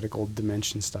theoretical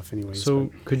dimension stuff anyways.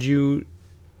 So, could you...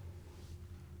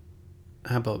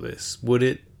 How about this?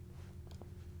 Would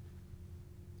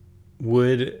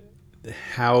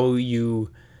how you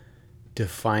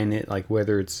define it, like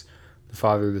whether it's the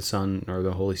Father, the Son, or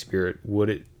the Holy Spirit,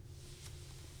 would it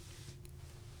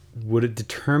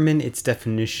determine its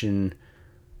definition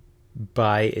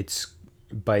by its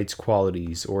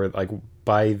qualities, or like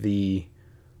by the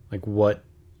what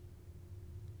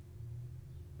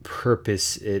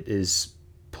purpose it is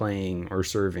playing or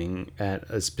serving at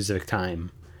a specific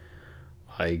time?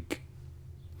 Like,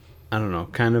 I don't know,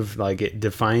 kind of like it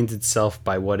defines itself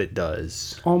by what it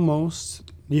does.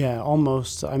 Almost. Yeah,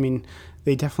 almost.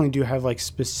 They definitely do have like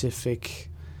specific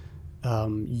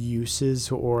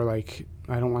uses, or like,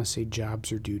 I don't want to say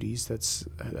jobs or duties. That's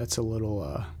a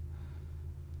little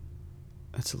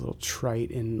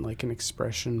trite in like an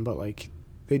expression, but like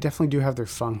they definitely do have their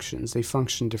functions. They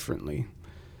function differently.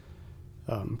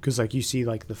 Because like you see,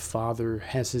 like the Father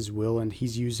has his will, and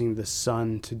he's using the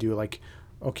Son to do like,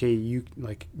 okay,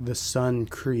 the Son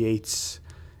creates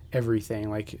everything.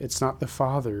 Like, it's not the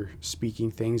Father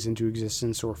speaking things into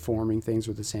existence or forming things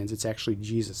with his hands. It's actually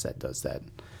Jesus that does that.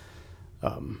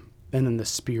 And then the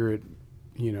Spirit,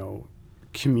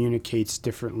 communicates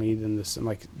differently than this. And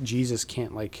like, Jesus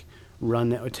can't like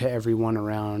run to everyone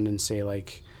around and say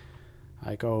like,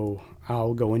 oh,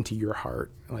 I'll go into your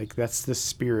heart. Like that's the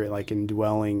Spirit like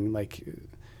indwelling, like,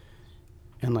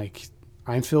 and like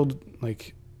I'm filled,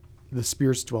 like the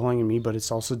Spirit's dwelling in me, but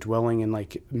it's also dwelling in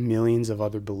like millions of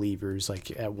other believers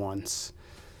like at once.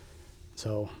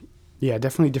 So yeah,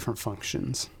 definitely different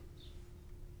functions.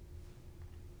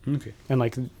 Okay. And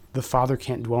like the Father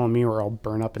can't dwell in me or I'll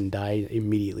burn up and die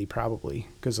immediately probably,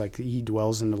 because like he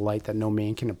dwells in the light that no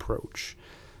man can approach.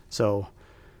 So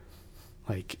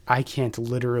like I can't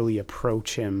literally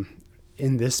approach him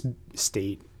in this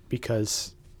state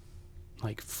because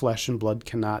like flesh and blood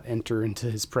cannot enter into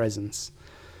his presence.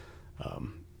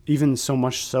 Even so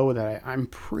much so that I'm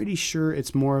pretty sure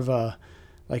it's more of a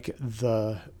like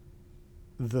the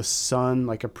Son,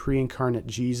 like a pre-incarnate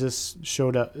Jesus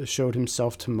showed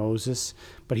himself to Moses,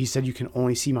 but he said you can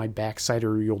only see my backside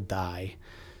or you'll die.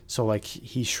 So like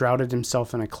he shrouded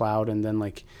himself in a cloud, and then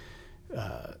like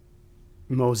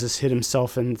Moses hid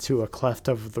himself into a cleft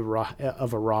of a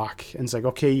rock, and it's like,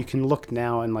 okay, you can look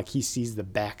now, and like he sees the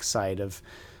backside of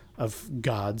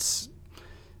God's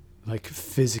like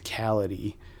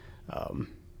physicality. And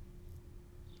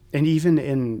even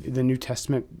in the New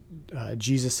Testament,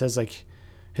 Jesus says like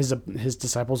his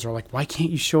disciples are like, why can't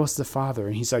you show us the Father?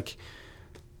 And he's like,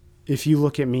 if you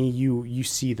look at me, you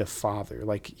see the Father.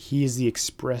 Like he is the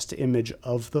expressed image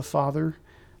of the Father.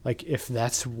 Like if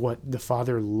that's what the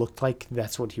Father looked like,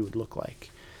 that's what he would look like.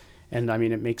 And I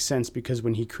mean, it makes sense because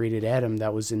when he created Adam,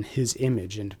 that was in his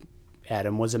image, and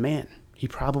Adam was a man. He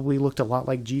probably looked a lot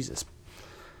like Jesus.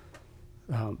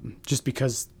 Just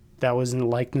because that was in the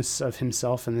likeness of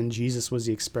himself, and then Jesus was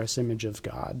the express image of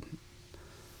God.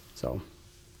 So,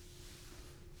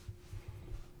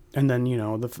 and then, you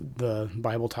know, the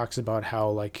Bible talks about how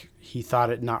like he thought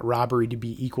it not robbery to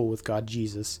be equal with God,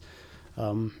 Jesus.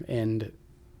 And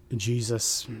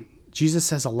Jesus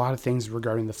says a lot of things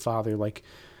regarding the Father. Like,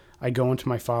 I go into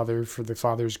my Father, for the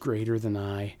Father's greater than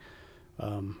I.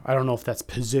 I don't know if that's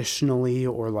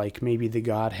positionally or like maybe the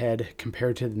Godhead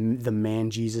compared to the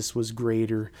man Jesus was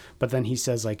greater. But then he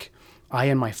says like, I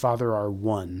and my Father are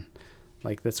one.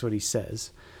 Like that's what he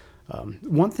says.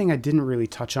 One thing I didn't really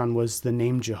touch on was the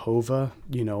name Jehovah.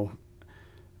 You know,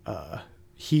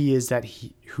 he is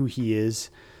who he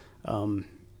is.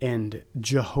 And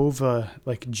Jehovah,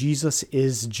 like Jesus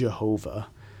is Jehovah.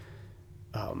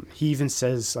 He even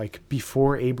says like,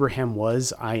 before Abraham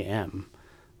was, I am.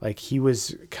 Like he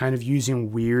was kind of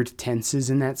using weird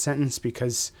tenses in that sentence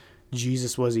because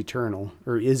Jesus was eternal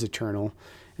or is eternal.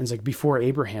 And it's like, before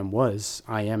Abraham was,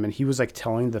 I am. And he was like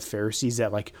telling the Pharisees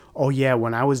that like, oh yeah,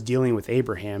 when I was dealing with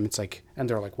Abraham, it's like, and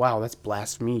they're like, wow, that's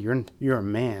blasphemy. You're a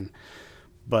man.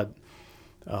 But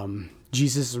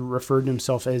Jesus referred to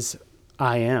himself as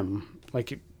I am.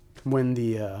 Like when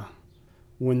the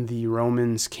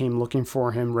Romans came looking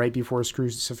for him right before his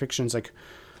crucifixion, it's like,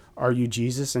 are you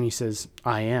Jesus? And he says,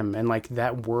 I am. And like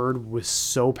that word was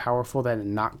so powerful that it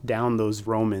knocked down those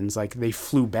Romans. Like they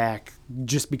flew back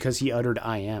just because he uttered,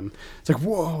 I am. It's like,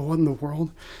 whoa, what in the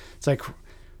world? It's like,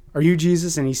 are you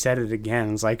Jesus? And he said it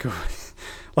again. It's like,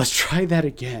 let's try that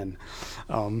again.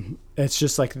 It's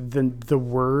just like the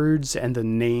words and the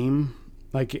name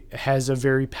like has a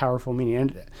very powerful meaning.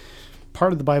 And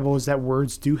part of the Bible is that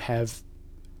words do have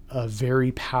a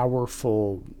very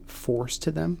powerful force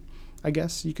to them, I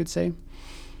guess you could say.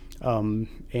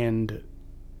 And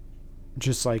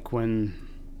just like when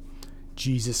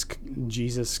Jesus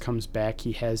comes back,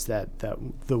 he has that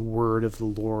the word of the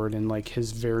Lord, and like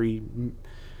his very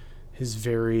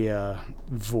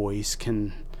voice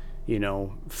can, you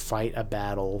know, fight a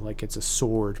battle. Like it's a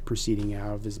sword proceeding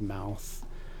out of his mouth.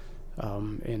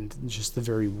 And just the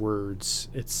very words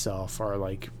itself are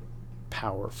like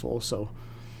powerful. So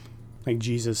like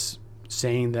Jesus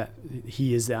saying that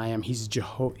he is the I am, he's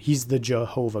the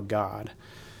Jehovah God.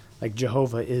 Like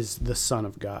Jehovah is the Son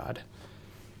of God.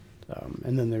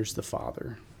 And then there's the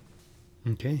Father.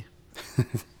 Okay.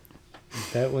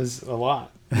 That was a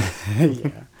lot.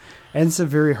 Yeah. And it's a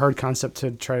very hard concept to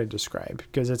try to describe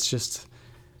because it's just,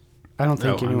 I don't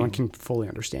think anyone can fully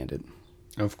understand it.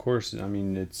 Of course. I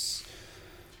mean, it's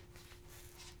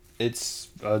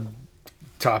a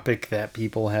topic that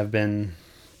people have been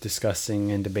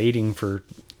discussing and debating for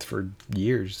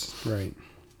years. Right.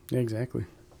 Exactly.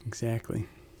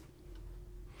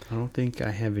 I don't think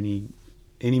I have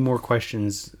any more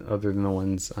questions other than the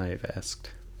ones I have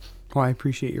asked. Well, I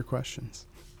appreciate your questions.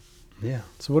 Yeah.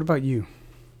 So what about you?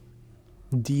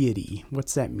 Deity.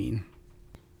 What's that mean?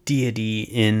 Deity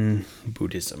in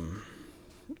Buddhism.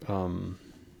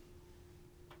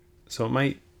 So it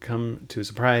might come to a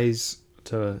surprise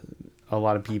to a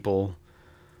lot of people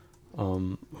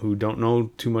who don't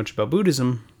know too much about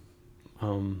Buddhism,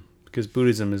 because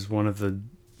Buddhism is one of the,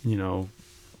 I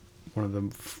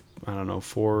don't know,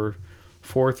 fourth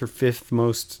or fifth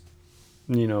most,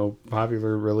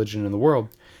 popular religion in the world,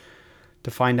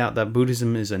 to find out that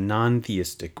Buddhism is a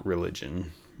non-theistic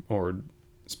religion or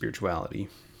spirituality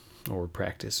or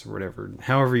practice or whatever,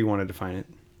 however you want to define it.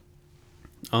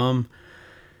 And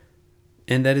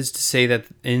that is to say that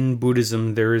in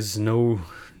Buddhism, there is no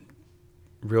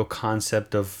real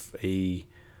concept of a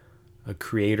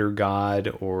creator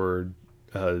god or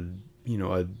a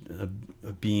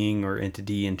being or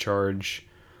entity in charge,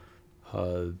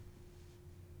 or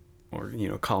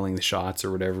calling the shots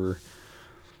or whatever.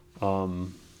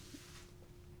 And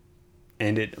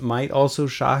it might also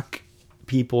shock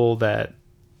people that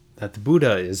the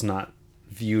Buddha is not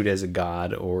viewed as a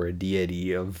god or a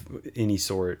deity of any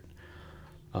sort.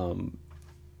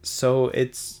 So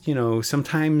it's,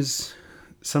 sometimes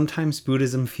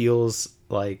Buddhism feels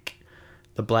like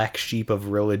the black sheep of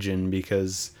religion,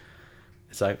 because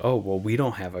it's like, oh, well, we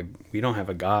don't have a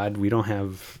god, we don't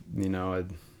have,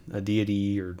 a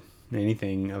deity or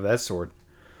anything of that sort.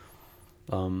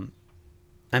 And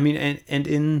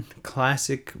in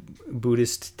classic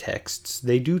Buddhist texts,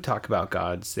 they do talk about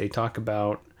gods. They talk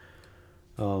about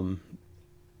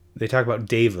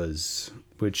devas,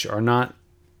 which are not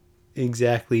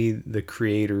exactly the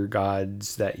creator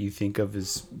gods that you think of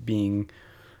as being,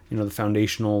 the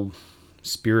foundational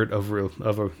spirit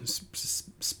of a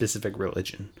specific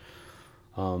religion.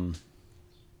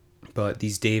 But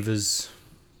these devas,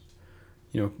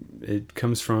 it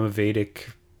comes from a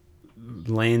Vedic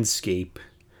landscape.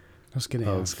 I was going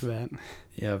to ask that.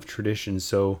 Yeah, of tradition.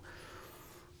 So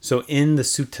in the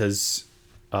suttas,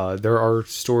 there are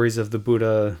stories of the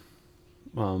Buddha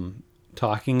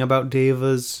talking about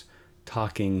devas,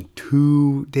 talking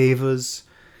to devas,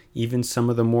 even some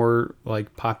of the more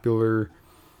like popular,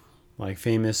 like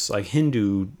famous, like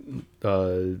Hindu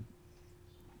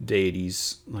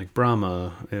deities like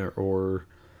Brahma or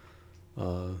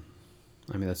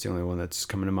that's the only one that's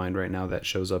coming to mind right now that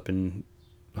shows up in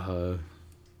the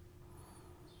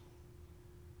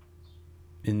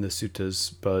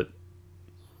suttas.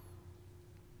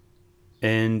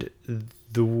 And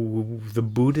the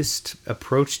Buddhist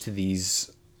approach to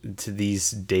these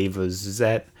devas is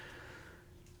that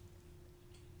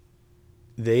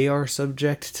they are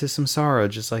subject to samsara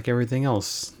just like everything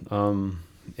else.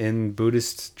 In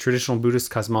traditional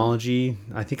Buddhist cosmology,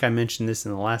 I think I mentioned this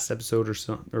in the last episode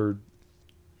or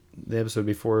the episode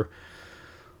before,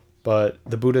 but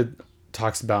the Buddha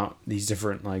talks about these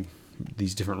different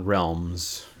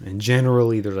realms, and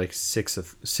generally there's like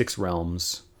six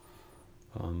realms.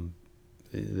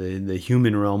 The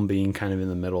human realm being kind of in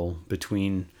the middle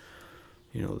between,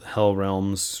 the hell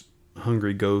realms,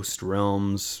 hungry ghost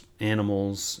realms,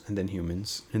 animals, and then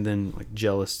humans, and then like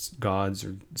jealous gods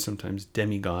or sometimes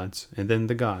demigods, and then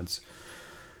the gods.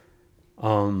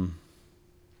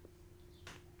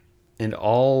 And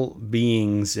all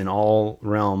beings in all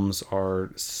realms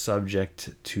are subject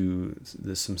to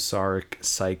the samsaric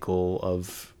cycle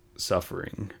of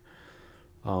suffering,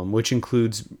 which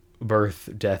includes birth,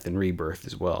 death, and rebirth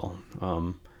as well.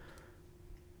 And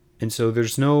so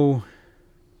there's no...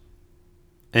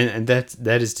 And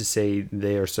that is to say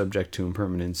they are subject to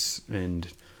impermanence and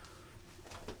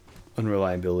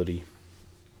unreliability.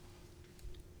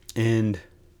 And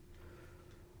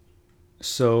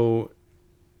so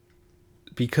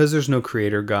because there's no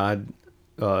creator god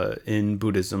in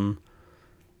Buddhism,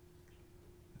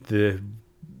 the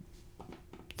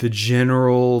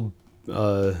general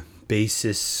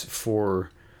basis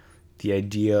for the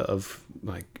idea of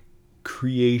like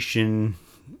creation,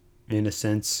 in a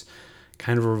sense,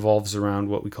 kind of revolves around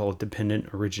what we call dependent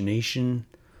origination,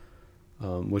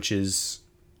 which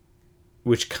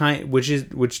kind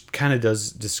of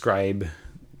does describe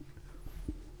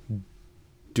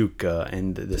dukkha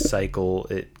and the cycle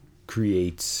it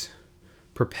creates,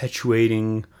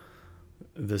 perpetuating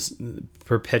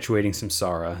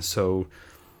samsara. So,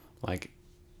 like,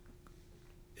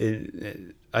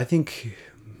 I think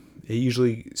it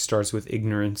usually starts with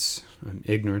ignorance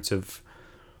of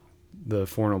the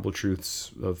Four Noble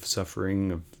Truths of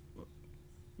suffering, of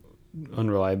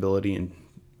unreliability and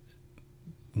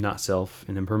not self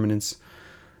and impermanence.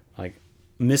 Like,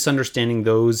 misunderstanding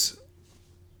those,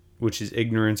 which is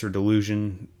ignorance or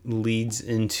delusion, leads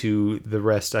into the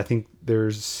rest. I think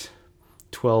there's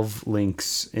 12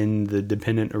 links in the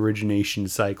dependent origination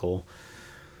cycle.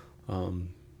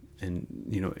 And,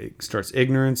 it starts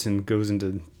ignorance and goes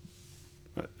into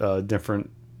different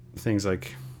things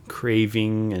like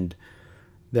craving, and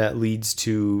that leads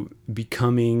to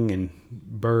becoming and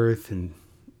birth and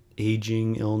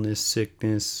aging, illness,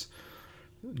 sickness,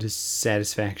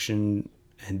 dissatisfaction,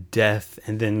 and death,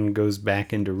 and then goes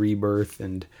back into rebirth,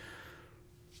 and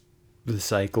the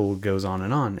cycle goes on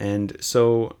and on. And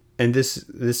so, and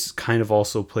this kind of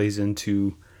also plays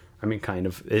into,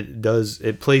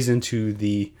 it plays into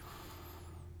the,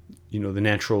 the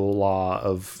natural law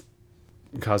of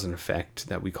cause and effect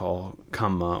that we call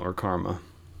kamma or karma.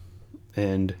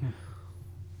 And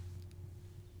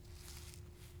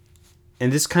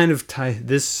this kind of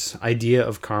this idea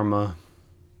of karma,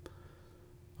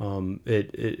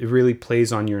 it really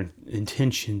plays on your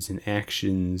intentions and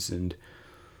actions and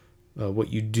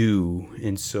what you do.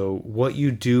 And so what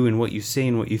you do and what you say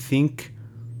and what you think,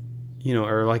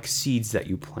 are like seeds that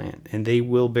you plant, and they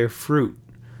will bear fruit.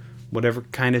 Whatever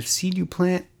kind of seed you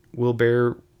plant will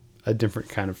bear a different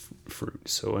kind of fruit.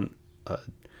 So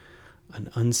an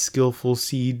unskillful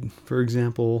seed, for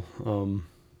example,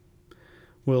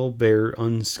 will bear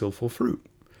unskillful fruit.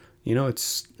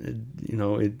 It's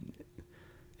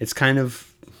kind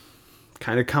of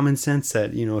common sense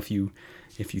that, if you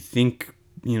think,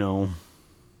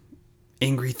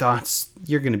 angry thoughts,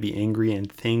 you're going to be angry,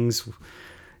 and things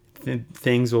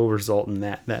will result in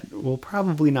that will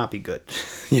probably not be good,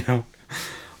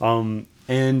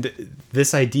 and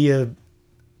this idea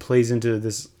plays into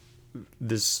this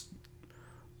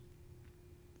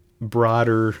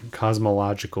broader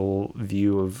cosmological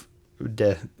view of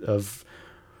death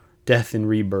and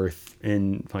rebirth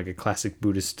in like a classic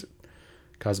Buddhist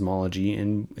cosmology,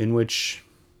 in which,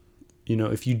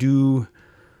 if you do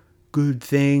good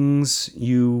things,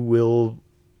 you will,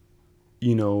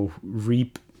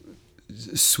 reap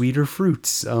sweeter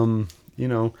fruits, and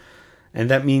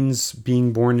that means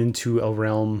being born into a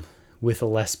realm with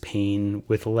less pain,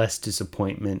 with less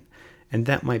disappointment, and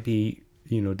that might be,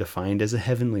 defined as a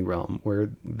heavenly realm where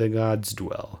the gods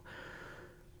dwell.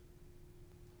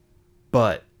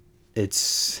 But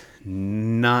it's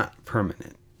not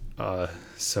permanent.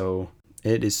 So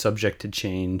it is subject to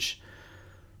change,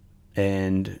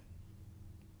 and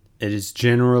it is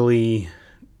generally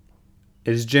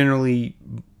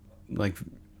like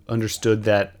understood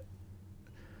that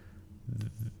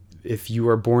if you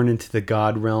are born into the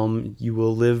God realm, you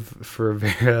will live for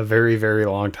a very, very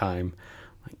long time,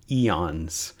 like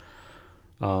eons.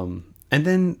 And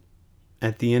then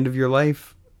at the end of your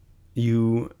life,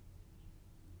 you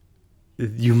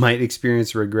might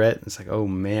experience regret. It's like, oh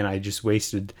man, I just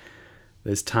wasted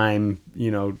this time,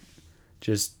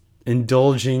 just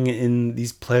indulging in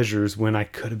these pleasures when I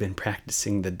could have been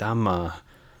practicing the Dhamma.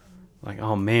 Like,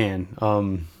 oh man.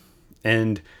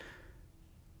 And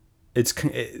it's,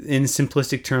 in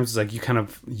simplistic terms, it's like you kind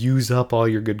of use up all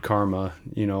your good karma,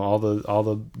 all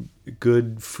the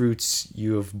good fruits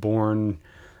you have borne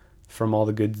from all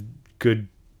the good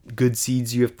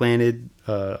seeds you have planted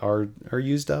are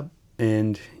used up,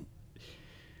 and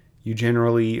you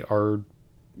generally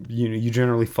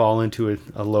fall into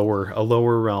a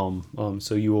lower realm.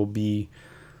 So you will be,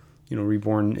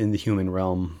 reborn in the human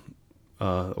realm,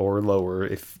 or lower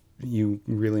if you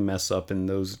really mess up in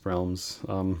those realms.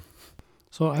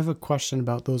 So I have a question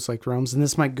about those like realms, and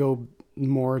this might go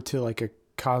more to like a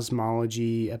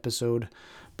cosmology episode,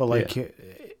 but like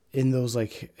in those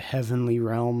like heavenly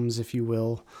realms, if you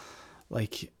will,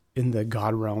 like in the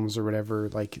God realms or whatever,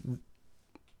 like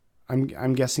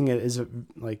I'm guessing it is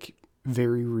like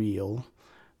very real,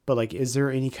 but like, is there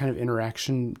any kind of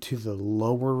interaction to the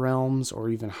lower realms or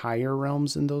even higher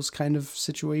realms in those kind of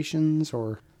situations?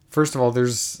 Or first of all,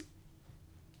 there's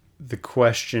the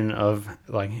question of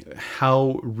like,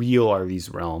 how real are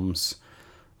these realms?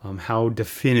 How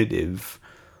definitive?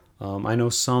 I know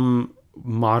some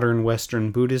modern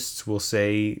Western Buddhists will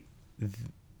say,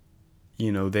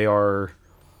 they are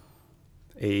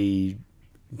a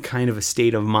kind of a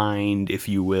state of mind, if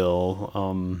you will.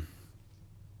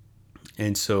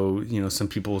 And so, some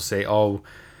people will say, oh,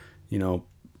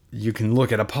 you can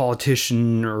look at a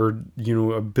politician or,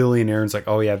 a billionaire, and it's like,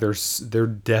 oh yeah, they're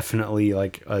definitely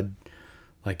like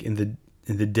in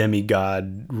the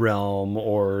demigod realm,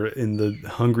 or in the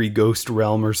hungry ghost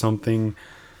realm or something,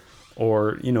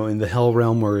 or, in the hell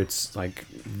realm where it's like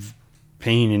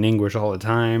pain and anguish all the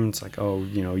time. It's like, oh,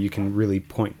 you can really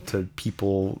point to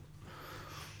people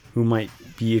who might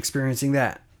be experiencing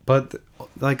that. But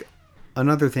like,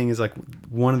 another thing is like,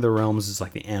 one of the realms is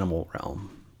like the animal realm,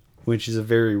 which is a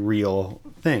very real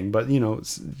thing. But,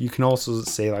 you can also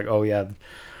say like, oh yeah,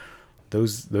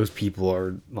 those people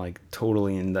are like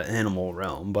totally in the animal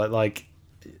realm. But a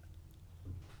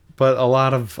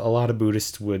lot of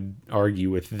Buddhists would argue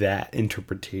with that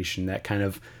interpretation, that kind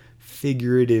of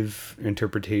figurative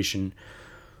interpretation.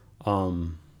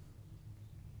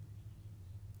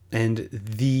 And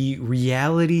the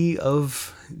reality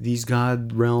of these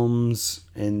God realms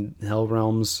and hell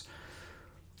realms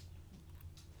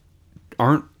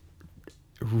aren't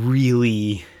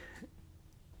really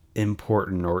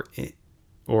important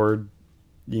or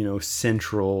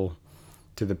central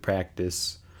to the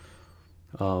practice.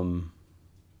 And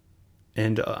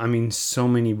I mean, so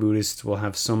many Buddhists will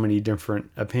have so many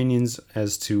different opinions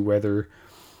as to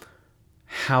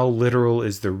how literal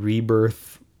is the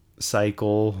rebirth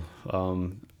cycle,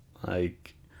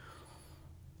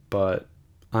 but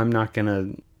I'm not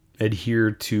gonna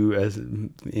adhere to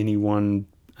any one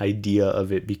idea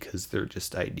of it, because they're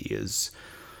just ideas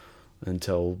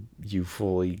until you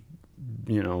fully,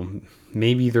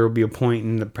 maybe there'll be a point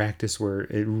in the practice where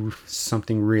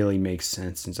something really makes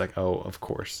sense. And it's like, oh, of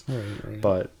course, right.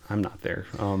 But I'm not there.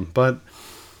 But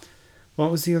what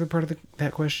was the other part of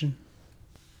that question?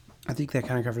 I think that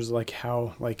kind of covers like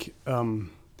how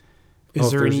is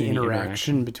there any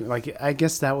interaction between, like, I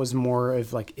guess that was more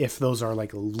of like, if those are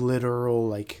like literal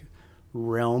like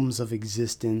realms of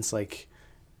existence, like,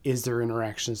 is there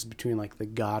interactions between like the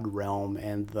God realm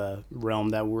and the realm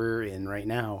that we're in right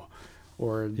now?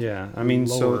 Or yeah, I mean,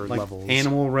 so like levels.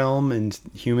 Animal realm and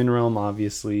human realm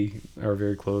obviously are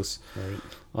very close. Right.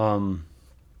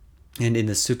 And in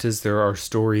the suttas there are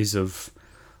stories of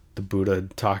the Buddha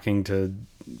talking to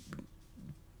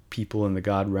people in the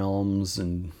God realms,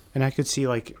 and I could see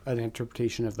like an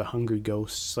interpretation of the hungry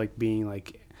ghosts like being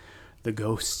like the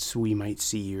ghosts we might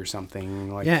see or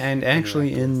something like. Yeah, and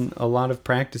actually in a lot of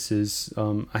practices,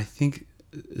 I think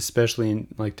especially in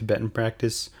like Tibetan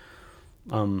practice,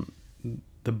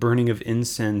 the burning of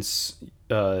incense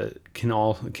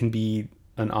can be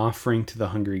an offering to the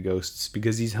hungry ghosts,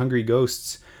 because these hungry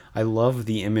ghosts, I love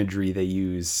the imagery they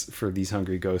use for these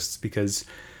hungry ghosts, because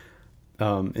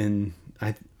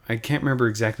I can't remember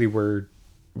exactly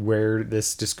where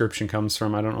this description comes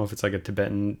from. I don't know if it's like a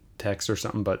Tibetan text or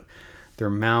something, but their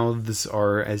mouths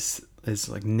are as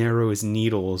like narrow as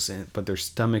needles, but their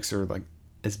stomachs are like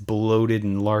as bloated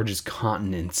and large as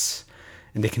continents,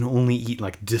 and they can only eat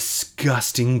like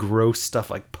disgusting, gross stuff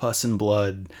like pus and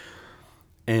blood.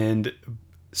 And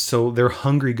so they're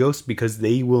hungry ghosts because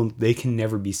they can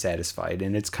never be satisfied,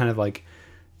 and it's kind of like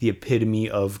the epitome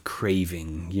of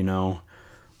craving,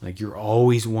 Like, you're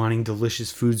always wanting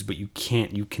delicious foods, but you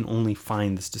can't. You can only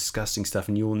find this disgusting stuff,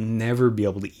 and you will never be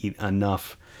able to eat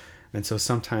enough. And so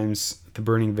sometimes the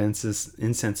burning of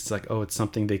incense is like, oh, it's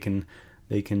something they can,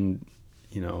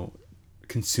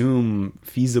 consume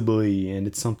feasibly, and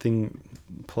it's something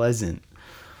pleasant.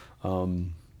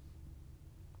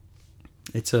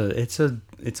 It's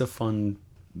a fun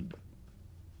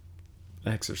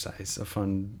exercise, a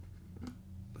fun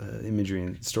imagery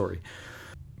and story.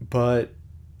 But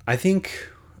I think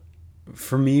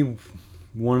for me,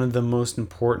 one of the most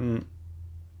important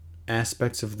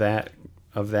aspects of that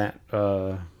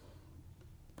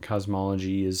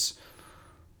cosmology is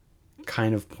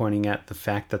kind of pointing at the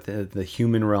fact that the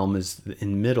human realm is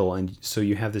in middle, and so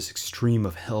you have this extreme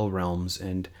of hell realms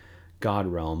and God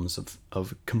realms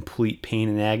of complete pain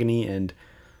and agony, and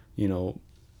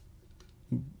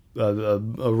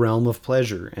a realm of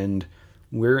pleasure, and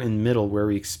we're in middle where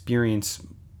we experience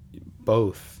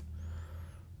both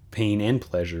pain and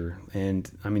pleasure.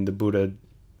 And I mean, the Buddha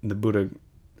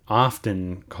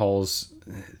often calls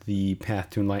the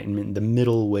path to enlightenment the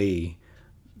middle way,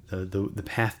 the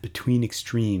path between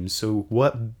extremes. So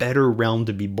what better realm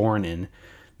to be born in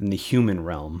than the human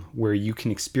realm, where you can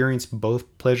experience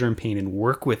both pleasure and pain and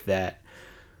work with that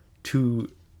to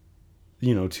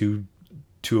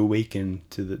awaken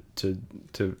to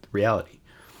reality.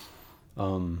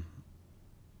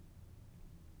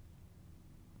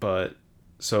 But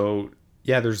so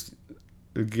yeah, there's,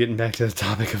 getting back to the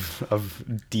topic of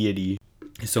deity.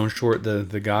 So in short,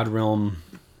 the God realm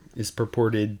is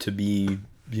purported to be,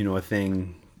 a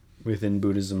thing within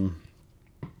Buddhism,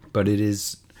 but it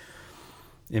is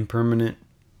impermanent,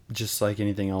 just like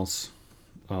anything else.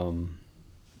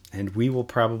 And we will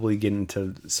probably get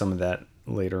into some of that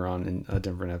later on in a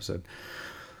different episode.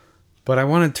 But I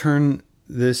want to turn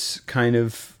this kind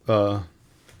of...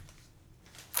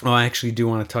 I actually do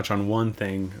want to touch on one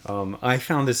thing. I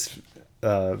found this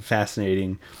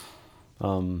fascinating.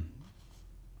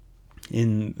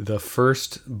 In the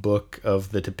first book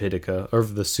of the Tipitaka, or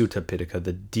the Sutta Pitaka,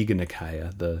 the Digha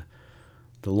Nikaya, the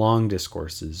long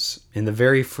discourses, in the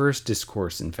very first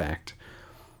discourse, in fact,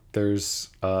 there's...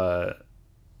 I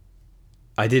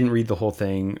didn't read the whole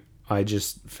thing. I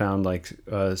just found like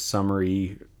a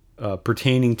summary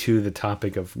pertaining to the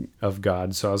topic of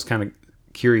God. So I was kind of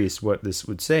curious what this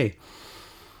would say.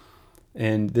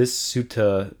 And this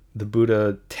sutta, the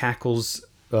Buddha tackles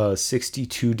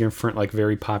 62 different, like,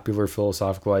 very popular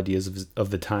philosophical ideas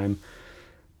of the time.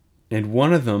 And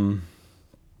one of them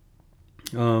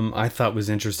I thought was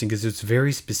interesting because it's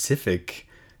very specific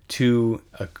to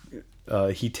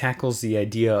he tackles the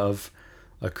idea of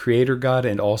a creator god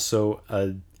and also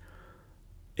a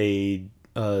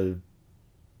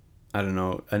I don't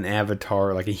know, an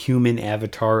avatar, like a human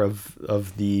avatar of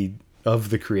the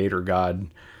creator god.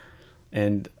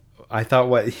 And I thought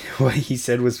what he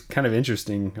said was kind of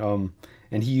interesting.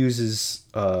 And he uses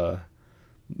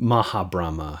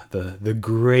Mahabrahma, the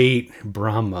great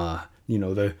Brahma,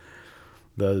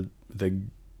 the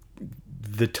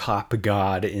top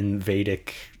god in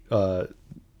Vedic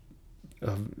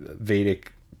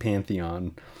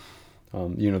pantheon,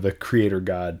 the creator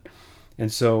god.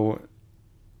 And so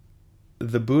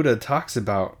the Buddha talks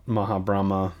about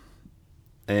Mahabrahma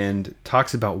and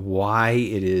talks about why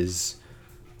it is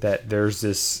that there's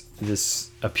this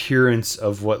appearance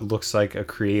of what looks like a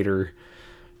creator.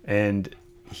 And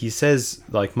he says,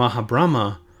 like,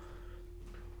 Mahabrahma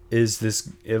is this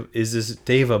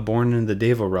deva born in the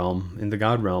deva realm, in the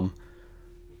god realm,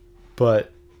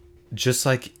 but just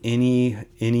like any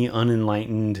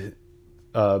unenlightened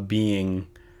being,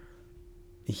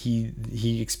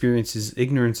 he experiences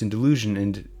ignorance and delusion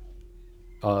and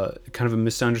kind of a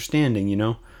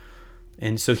misunderstanding,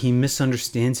 and so he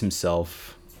misunderstands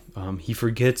himself. He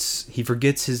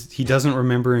doesn't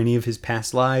remember any of his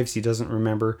past lives. He doesn't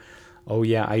remember, oh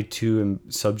yeah, I too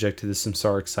am subject to the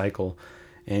samsaric cycle.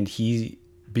 And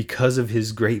because of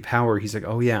his great power, he's like,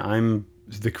 oh yeah, I'm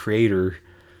the creator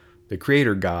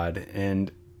god.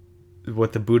 And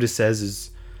what the Buddha says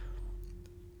is,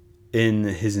 in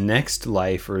his next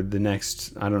life, or the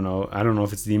next, I don't know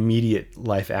if it's the immediate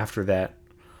life after that,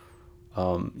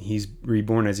 he's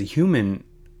reborn as a human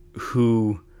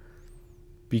who,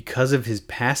 because of his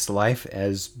past life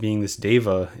as being this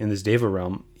deva in this deva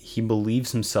realm, he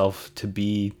believes himself to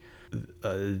be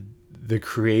the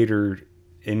creator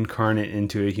incarnate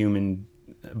into a human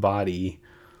body.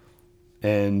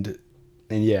 And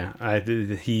yeah,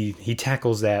 he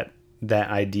tackles that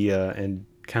idea and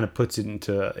kind of puts it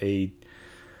into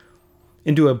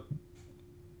a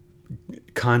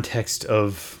context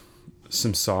of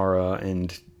samsara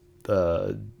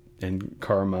and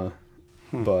karma.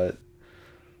 But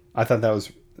I thought that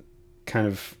was kind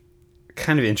of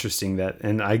interesting,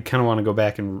 and I kind of want to go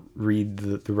back and read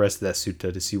the rest of that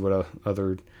sutta to see what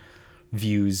other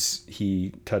views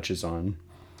he touches on.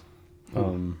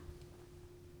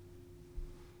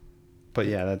 But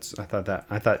yeah, I thought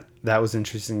that was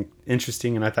interesting,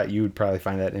 and I thought you would probably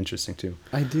find that interesting too.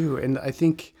 I do, and I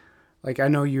think, like, I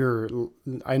know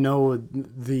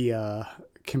the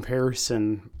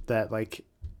comparison that, like,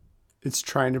 it's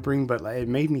trying to bring, but it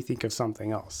made me think of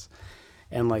something else.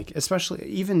 And, like, especially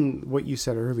even what you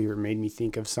said earlier made me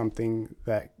think of something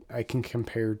that I can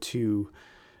compare to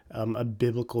a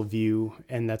biblical view,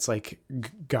 and that's like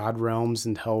God realms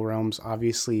and hell realms.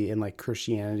 Obviously, in like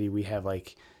Christianity, we have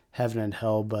like heaven and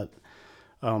hell, but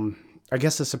I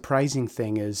guess the surprising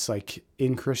thing is, like,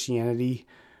 in Christianity,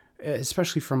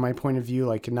 especially from my point of view,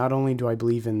 like, not only do I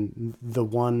believe in the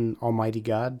one Almighty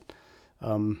God,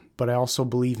 but I also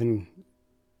believe in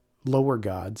lower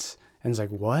gods. And it's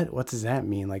like, what does that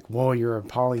mean? Like, whoa, you're a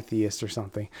polytheist or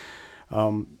something.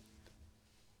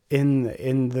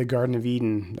 In the Garden of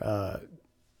Eden,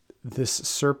 this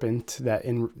serpent that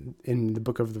in the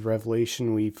book of the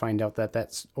Revelation, we find out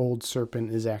that old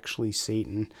serpent is actually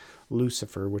Satan,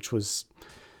 Lucifer, which was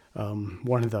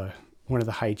one of the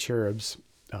high cherubs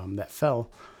that fell.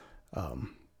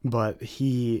 But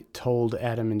he told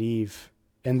Adam and Eve,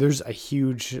 and there's a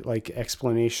huge like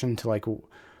explanation to like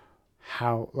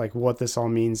how, like, what this all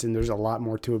means, and there's a lot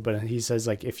more to it. But he says,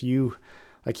 like, if you,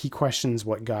 like, he questions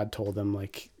what God told him,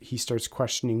 like, he starts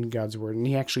questioning God's word, and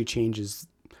he actually changes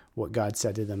what God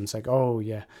said to them. It's like, oh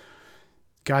yeah,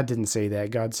 God didn't say that.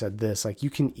 God said this. Like,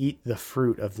 you can eat the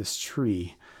fruit of this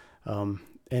tree, and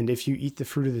if you eat the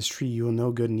fruit of this tree, you will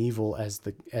know good and evil as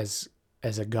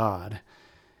a god.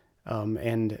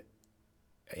 And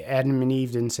Adam and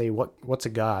Eve didn't say what's a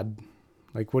god.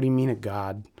 Like, what do you mean a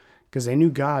god? Because they knew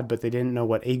God, but they didn't know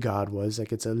what a god was.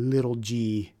 Like, it's a little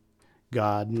g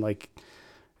God. Like,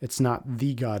 it's not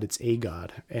the God, it's a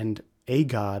God. And a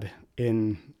God,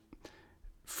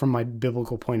 from my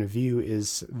biblical point of view,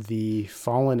 is the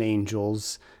fallen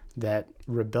angels that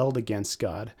rebelled against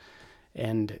God.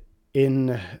 And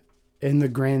in the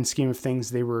grand scheme of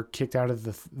things, they were kicked out of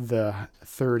the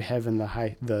third heaven,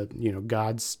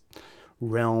 God's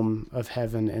realm of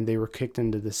heaven, and they were kicked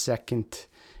into the second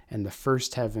and the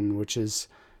first heaven, which is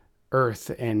earth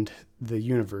and the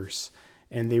universe.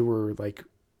 And they were like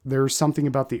there's something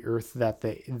about the earth that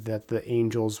the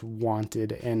angels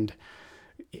wanted, and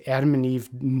Adam and Eve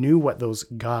knew what those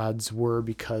gods were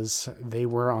because they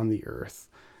were on the earth.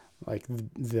 Like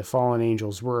the fallen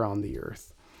angels were on the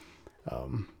earth.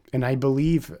 And I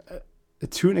believe,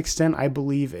 to an extent, I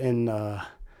believe in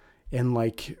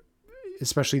like,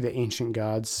 especially the ancient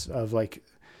gods of like,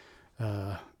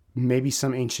 maybe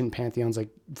some ancient pantheons like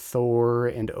Thor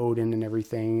and Odin and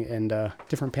everything, and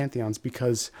different pantheons,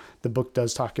 because the book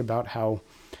does talk about how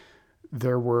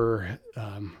there were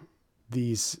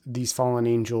these fallen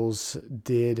angels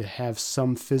did have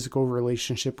some physical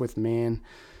relationship with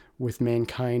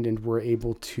mankind, and were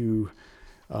able to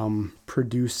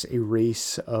produce a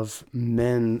race of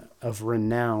men of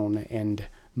renown and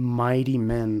mighty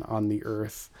men on the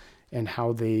earth, and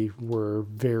how they were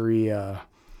very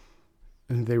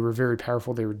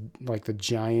powerful. They were like the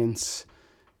giants,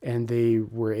 and they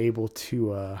were able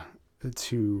to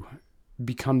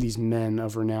become these men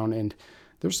of renown. And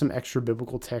there's some extra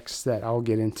biblical texts that I'll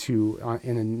get into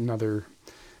in another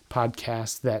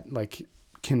podcast that like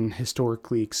can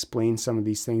historically explain some of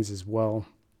these things as well.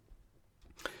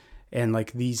 And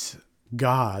like these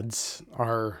gods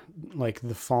are like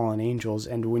the fallen angels.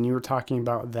 And when you were talking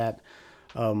about that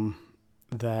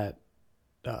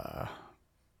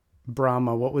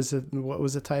Brahma, what was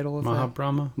the title of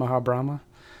Mahabrahma? Mahabrahma.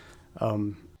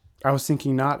 I was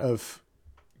thinking not of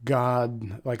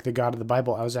God, like the God of the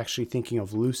Bible. I was actually thinking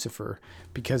of Lucifer,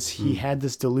 because he had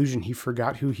this delusion. He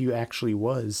forgot who he actually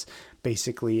was,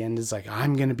 basically, and is like,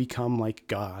 I'm going to become like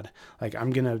God. Like,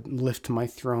 I'm going to lift my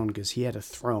throne, because he had a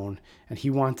throne, and he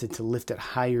wanted to lift it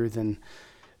higher than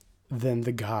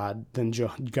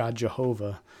God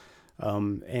Jehovah.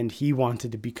 And he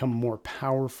wanted to become more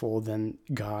powerful than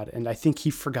God. And I think he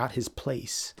forgot his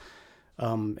place.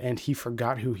 And he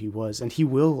forgot who he was. And he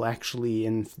will actually,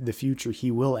 in the future, he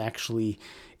will actually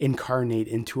incarnate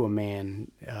into a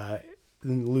man.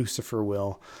 Lucifer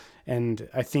will. And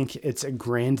I think it's a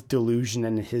grand delusion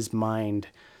in his mind.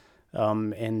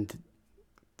 And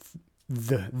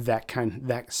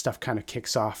that stuff kind of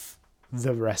kicks off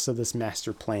the rest of this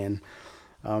master plan.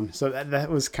 So that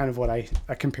was kind of what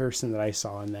a comparison that I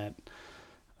saw in that,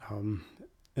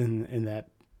 in that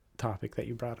topic that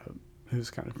you brought up. It was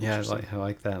kind of I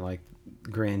like that, like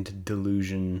grand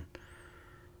delusion.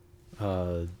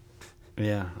 I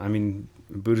mean,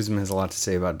 Buddhism has a lot to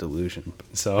say about delusion.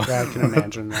 So yeah, I can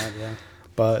imagine that. Yeah.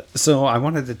 But so I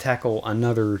wanted to tackle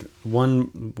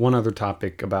one other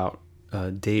topic about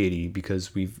deity,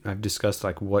 because I've discussed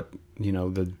like what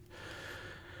the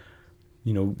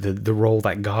role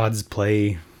that gods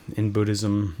play in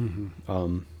Buddhism,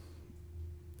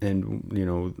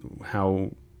 and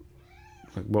how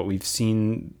like what we've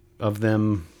seen of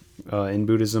them in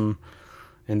Buddhism,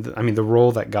 and I mean the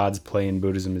role that gods play in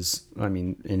Buddhism is, I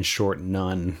mean, in short,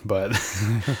 none. But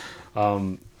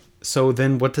so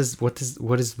then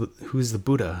who's the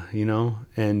Buddha?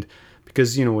 And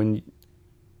because when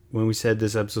we said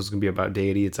this episode is gonna be about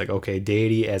deity, it's like, okay,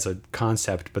 deity as a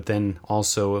concept, but then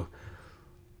also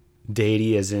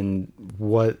deity as in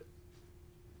what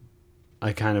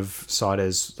I kind of saw it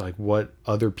as, like what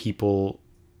other people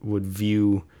would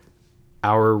view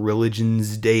our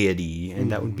religion's deity,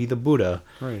 and that would be the Buddha.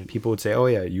 Right. People would say, oh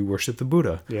yeah, you worship the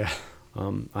Buddha. Yeah.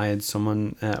 I had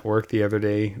someone at work the other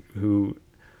day who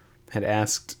had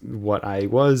asked what I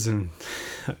was, and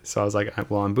so I was like,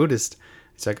 well, I'm Buddhist.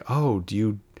 It's like, oh,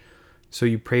 so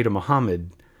you pray to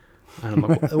Muhammad? And I'm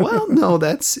like, well, no,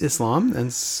 that's Islam.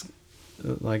 That's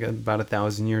like about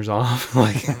 1,000 years off.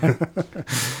 Like,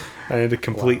 I had a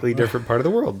completely different part of the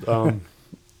world.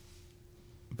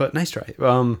 But nice try.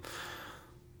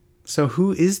 So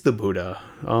who is the Buddha?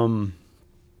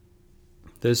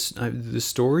 The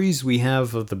stories we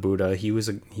have of the Buddha, he was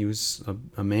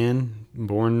a man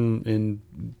born in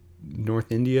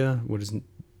North India, what is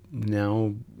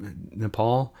now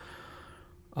Nepal.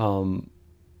 And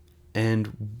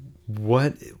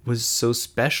what was so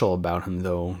special about him,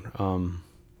 though?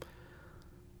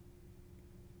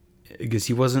 Because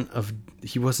he wasn't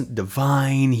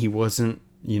divine. He wasn't,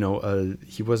 he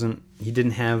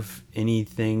didn't have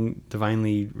anything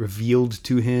divinely revealed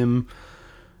to him.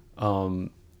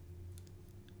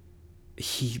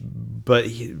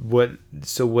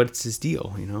 What's his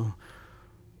deal,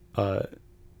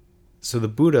 so the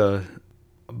Buddha,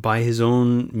 by his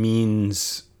own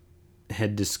means,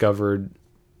 had discovered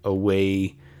a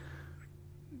way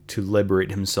to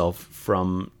liberate himself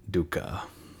from dukkha,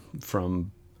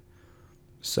 from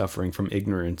suffering, from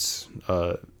ignorance,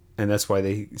 and that's why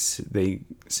they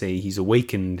say he's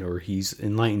awakened, or he's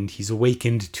enlightened. He's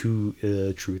awakened to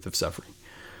the truth of suffering,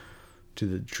 to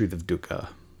the truth of dukkha.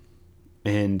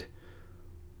 and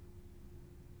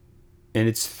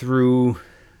it's through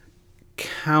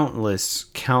countless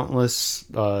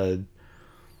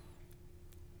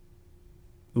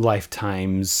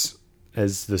lifetimes,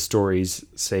 as the stories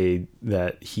say,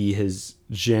 that he has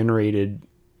generated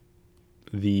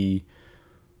the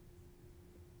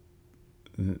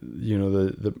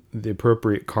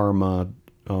appropriate karma,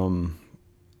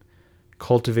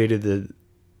 cultivated the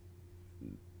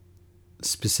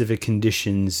specific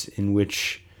conditions in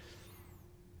which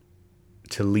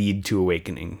to lead to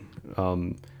awakening,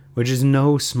 which is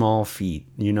no small feat.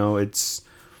 It's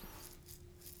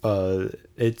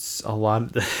a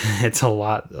lot. It's a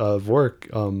lot of work,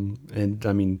 and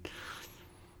I mean,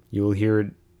 you'll hear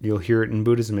it in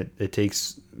Buddhism. It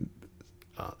takes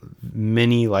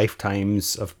many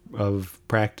lifetimes of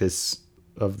practice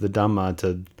of the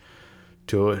Dhamma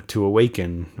to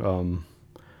awaken.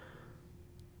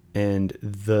 And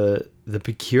the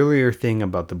peculiar thing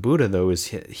about the Buddha, though, is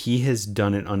he has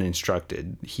done it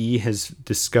uninstructed. He has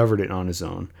discovered it on his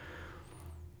own.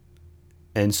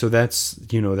 And so that's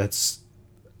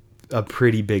a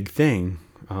pretty big thing.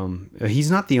 He's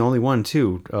not the only one,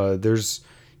 too.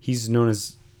 He's known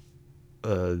as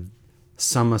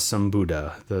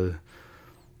Sammasambuddha.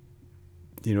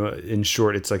 In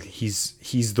short, it's like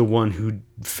he's the one who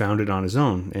found it on his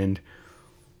own, and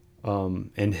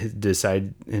has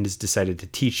decided to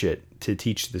teach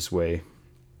this way.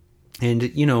 And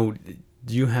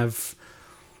you have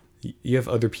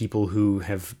other people who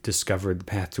have discovered the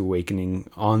path to awakening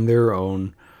on their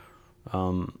own,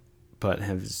 but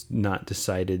have not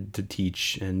decided to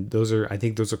teach. And I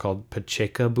think those are called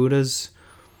Pacceka Buddhas.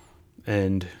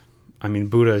 And I mean,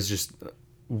 Buddha is just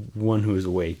one who is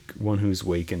awake, one who's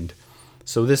awakened.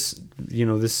 So this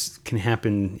can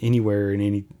happen anywhere in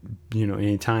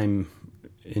any time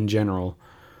in general.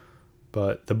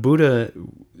 But the Buddha,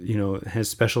 has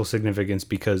special significance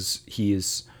because he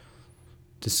has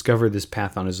discovered this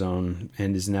path on his own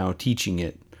and is now teaching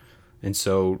it. And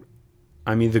so,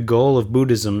 I mean, the goal of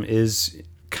Buddhism is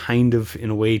kind of, in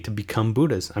a way, to become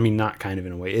Buddhas. I mean, not kind of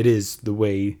in a way. It is the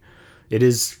way. It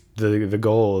is the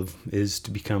goal is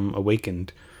to become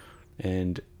awakened.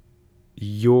 And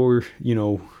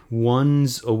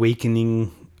one's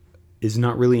awakening is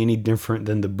not really any different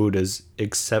than the Buddha's,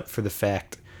 except for the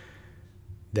fact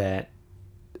that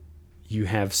you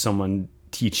have someone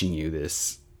teaching you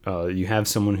this. You have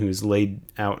someone who's laid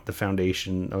out the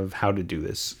foundation of how to do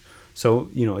this. So,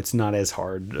 it's not as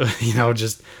hard,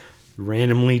 just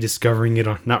randomly discovering it,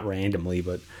 not randomly,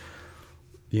 but,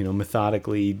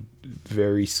 methodically,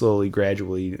 very slowly,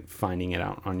 gradually finding it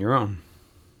out on your own.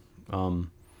 And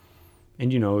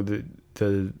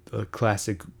the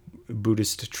classic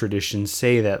Buddhist traditions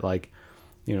say that, like,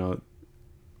 the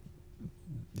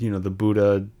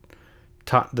Buddha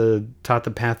taught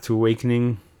the path to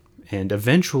awakening, and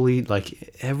eventually,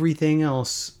 like everything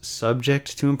else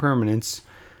subject to impermanence,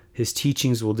 his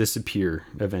teachings will disappear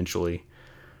eventually.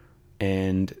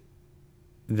 And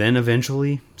then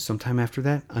eventually, sometime after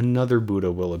that, another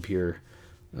Buddha will appear,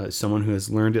 someone who has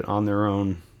learned it on their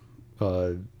own,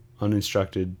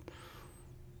 uninstructed,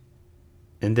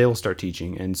 and they'll start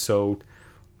teaching. And so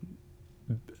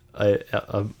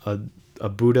a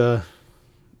Buddha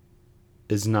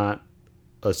is not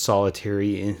a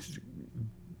solitary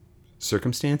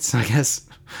circumstance, I guess.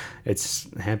 It's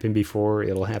happened before,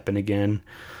 it'll happen again.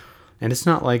 And it's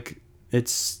not like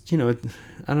it's, I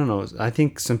don't know. I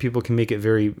think some people can make it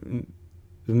very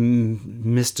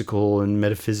mystical and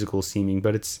metaphysical seeming,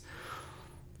 but it's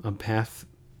a path.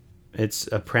 It's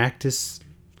a practice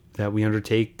that we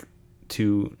undertake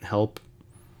to help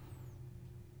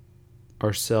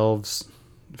ourselves,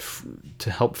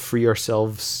 to help free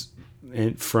ourselves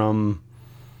from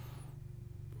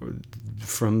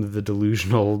the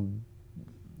delusional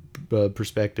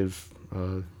perspective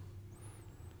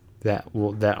that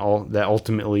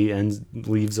ultimately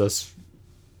leaves us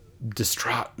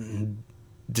distraught and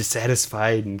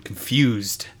dissatisfied and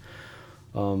confused.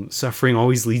 Suffering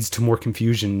always leads to more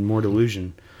confusion, more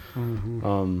delusion.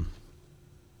 Mm-hmm.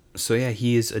 So yeah,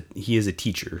 he is a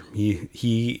teacher.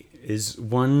 He is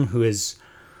one who has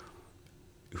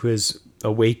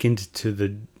awakened to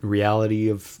the reality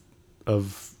of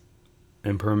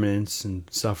impermanence and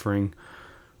suffering,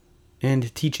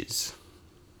 and teaches.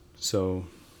 So,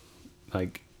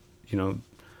 like,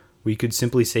 we could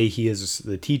simply say he is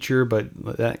the teacher, but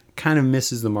that kind of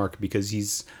misses the mark, because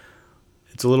it's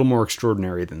a little more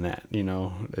extraordinary than that.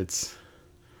 It's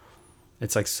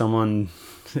like someone,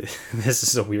 this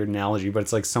is a weird analogy, but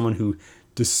it's like someone who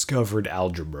discovered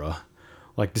algebra,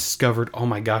 oh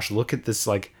my gosh, look at this,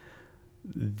 like,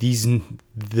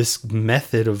 this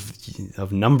method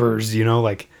of numbers, you know,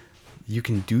 like you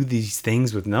can do these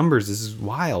things with numbers. This is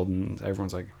wild. And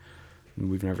everyone's like,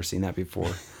 we've never seen that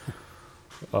before.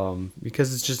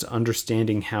 Because it's just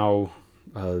understanding how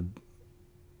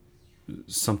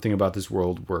something about this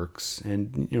world works.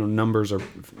 And, you know, numbers are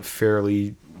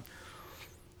fairly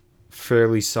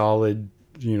solid,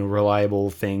 you know, reliable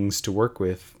things to work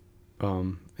with.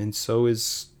 And so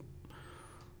is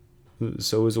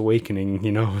awakening,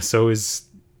 you know, so is,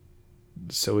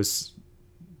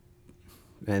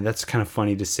 and that's kind of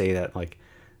funny to say that, like,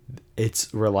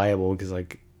 it's reliable, because,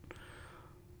 like,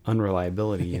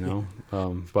 unreliability, you know,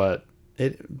 but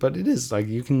it is, like,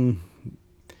 you can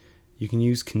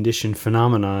use conditioned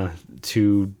phenomena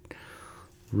to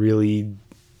really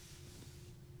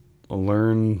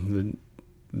learn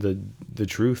the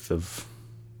truth of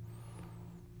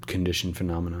conditioned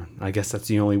phenomena. I guess that's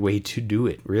the only way to do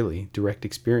it, really. Direct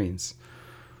experience.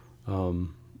 I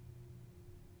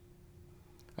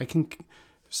can,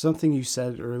 something you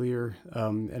said earlier,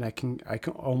 and I can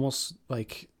almost,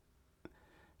 like,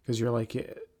 because you're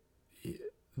like,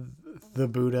 the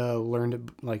Buddha learned it,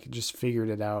 like, just figured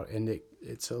it out, and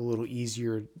it's a little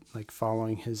easier, like,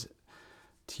 following his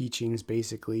teachings,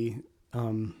 basically.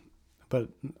 But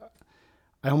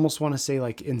I almost want to say,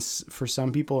 like, for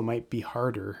some people it might be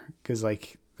harder, because,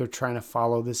 like, they're trying to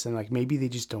follow this, and, like, maybe they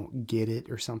just don't get it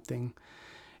or something.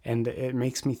 And it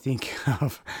makes me think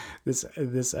of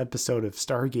this episode of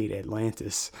Stargate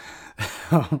Atlantis.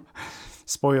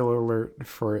 Spoiler alert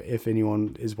for if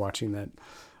anyone is watching that.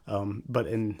 But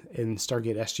in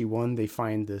Stargate SG-1, they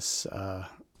find this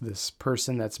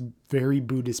person that's very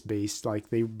Buddhist based.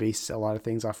 Like, they base a lot of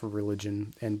things off of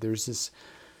religion, and there's this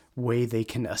way they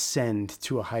can ascend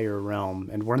to a higher realm.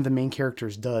 And one of the main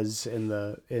characters does in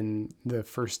the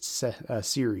first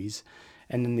series.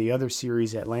 And in the other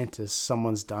series, Atlantis,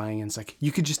 someone's dying, and it's like,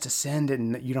 you could just ascend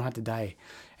and you don't have to die.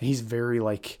 And he's very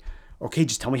like, okay,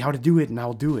 just tell me how to do it and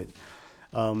I'll do it.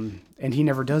 And he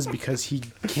never does, because he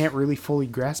can't really fully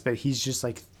grasp it. He's just,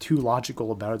 like, too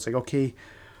logical about it. It's like, okay,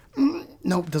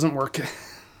 nope, doesn't work.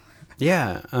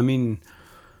 Yeah, I mean,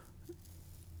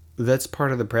 that's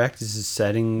part of the practice. Is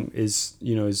setting is,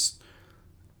 you know, is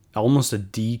almost a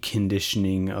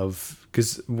deconditioning of,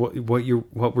 because what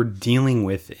we're dealing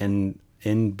with in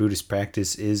Buddhist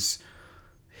practice is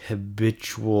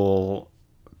habitual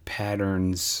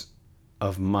patterns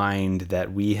of mind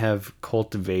that we have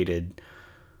cultivated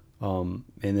in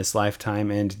this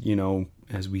lifetime, and, you know,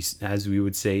 as we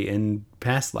would say, in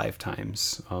past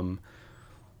lifetimes.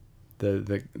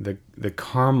 The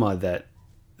karma that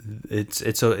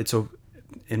it's a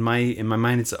in my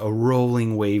mind, it's a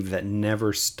rolling wave that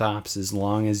never stops as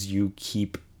long as you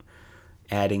keep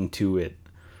adding to it.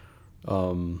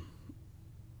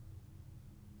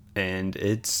 And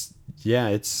it's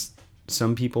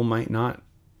some people might not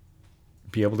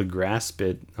be able to grasp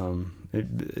it.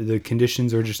 The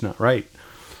conditions are just not right.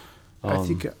 I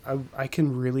think I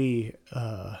can really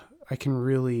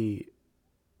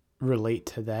relate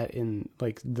to that in,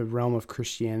 like, the realm of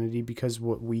Christianity, because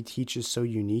what we teach is so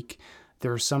unique.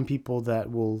 There are some people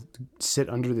that will sit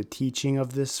under the teaching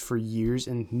of this for years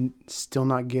and still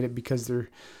not get it, because they're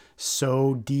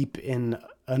so deep in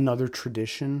another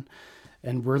tradition.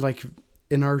 And we're like,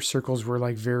 in our circles, we're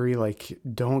like very, like,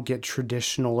 don't get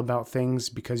traditional about things,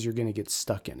 because you're going to get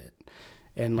stuck in it.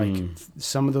 And, like,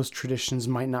 some of those traditions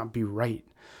might not be right.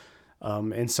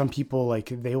 And some people, like,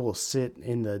 they will sit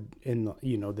in the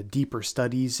you know, the deeper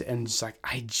studies, and just like,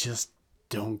 I just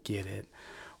don't get it.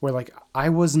 Where, like, I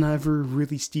was never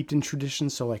really steeped in tradition,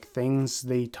 so, like, things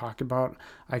they talk about,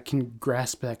 I can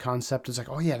grasp that concept. It's like,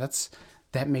 oh yeah,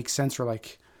 that makes sense. Or,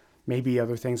 like, maybe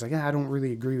other things, like, I don't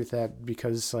really agree with that,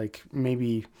 because, like,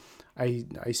 maybe I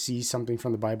see something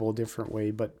from the Bible a different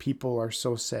way. But people are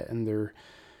so set in their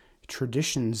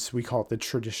traditions, we call it the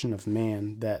tradition of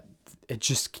man, that it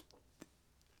just,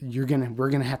 we're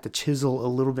gonna have to chisel a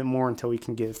little bit more until we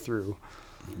can get through.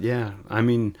 Yeah, I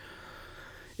mean,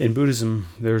 in Buddhism,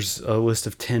 there's a list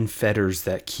of 10 fetters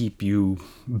that keep you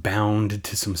bound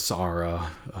to samsara,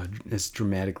 as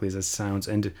dramatically as it sounds.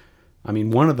 And I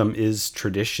mean, one of them is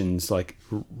traditions, like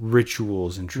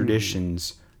rituals and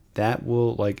traditions that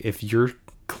will, like, if you're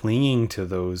clinging to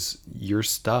those, you're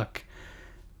stuck.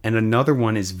 And another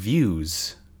one is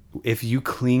views. If you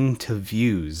cling to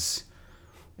views,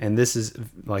 and this is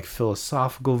like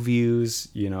philosophical views,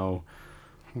 you know,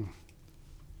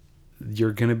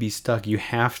 you're going to be stuck. You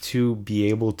have to be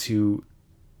able to,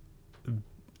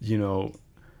 you know,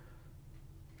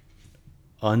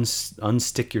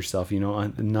 unstick yourself, you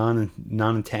know,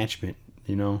 non-attachment,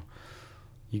 you know.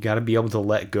 You got to be able to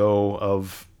let go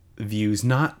of views,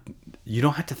 you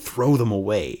don't have to throw them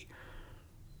away,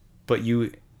 but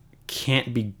you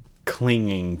can't be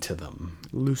clinging to them.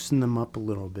 Loosen them up a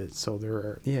little bit so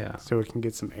so it can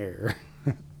get some air.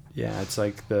 Yeah, it's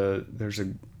like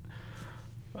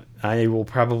I will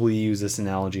probably use this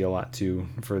analogy a lot too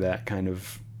for that kind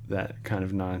of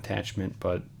non-attachment,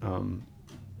 but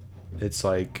it's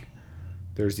like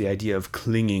there's the idea of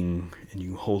clinging and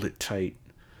you hold it tight,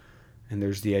 and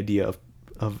there's the idea of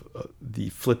the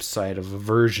flip side of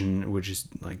aversion, which is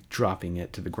like dropping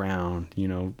it to the ground,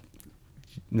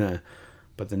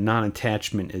 but the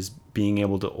non-attachment is being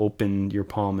able to open your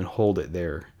palm and hold it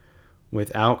there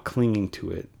without clinging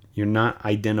to it. You're not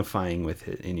identifying with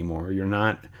it anymore. You're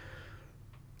not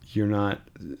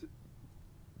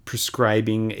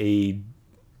prescribing a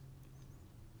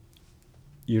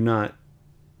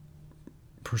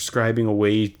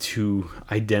way to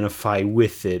identify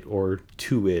with it or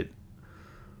to it.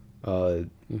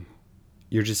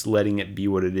 You're just letting it be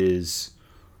what it is.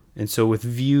 And so with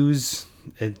views,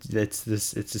 it's the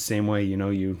same way,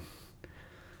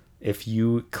 if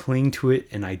you cling to it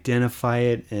and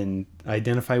identify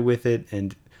with it,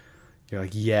 and you're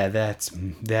like, yeah, that's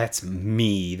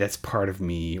me, that's part of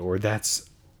me, or that's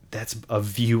a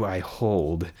view I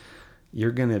hold, you're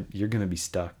gonna be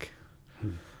stuck.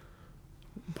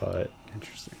 But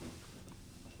interesting.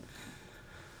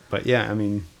 But yeah, I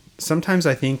mean, sometimes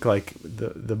I think like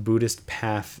the Buddhist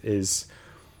path is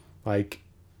like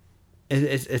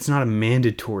it's not a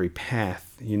mandatory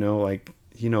path,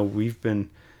 we've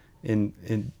been in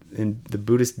the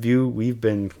Buddhist view, we've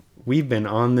been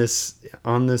on this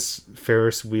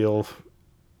Ferris wheel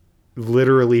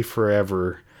literally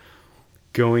forever,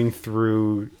 going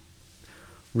through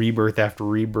rebirth after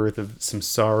rebirth of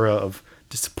samsara, of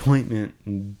disappointment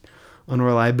and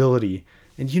unreliability.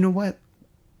 And you know what?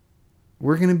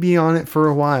 We're going to be on it for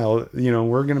a while,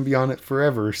 we're going to be on it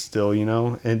forever still,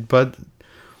 but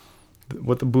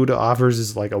what the Buddha offers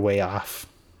is like a way off.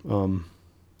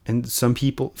 And to some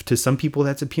people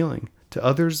that's appealing. To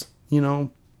others,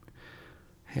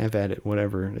 have at it,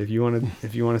 whatever. If you want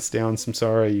to stay on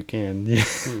samsara, you can. Yeah.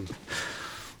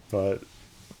 But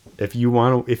if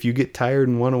you get tired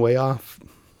and want a way off.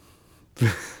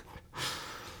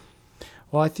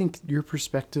 Well, I think your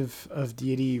perspective of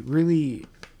deity really,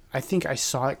 I think I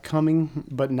saw it coming,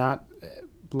 but not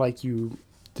like you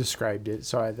described it.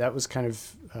 So that was kind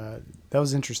of, that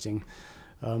was interesting.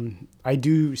 I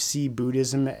do see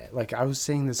Buddhism, like I was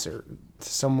saying this to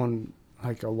someone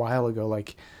like a while ago,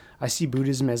 like I see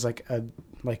Buddhism as like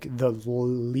the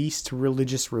least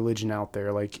religious religion out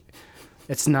there. Like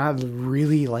it's not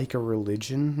really like a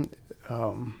religion.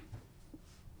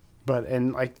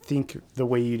 And I think the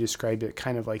way you described it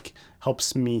kind of like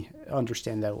helps me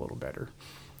understand that a little better.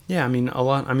 Yeah.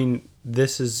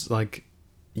 This is like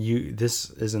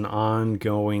this is an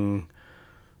ongoing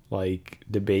like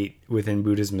debate within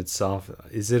Buddhism itself.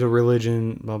 Is it a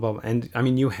religion? Blah, blah, blah. And I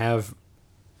mean, you have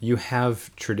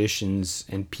traditions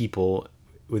and people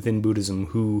within Buddhism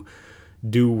who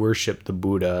do worship the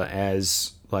Buddha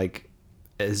as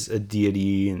a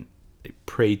deity, and they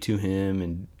pray to him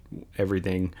and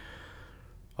everything.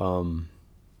 In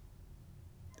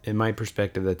my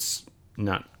perspective, that's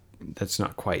not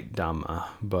quite Dhamma,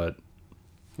 but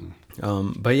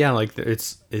yeah, like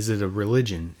is it a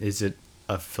religion? Is it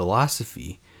a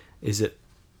philosophy? Is it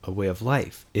a way of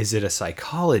life? Is it a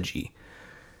psychology?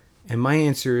 And my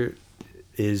answer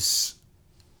is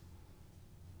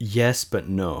yes, but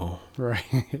no.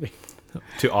 Right.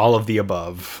 To all of the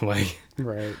above. Like,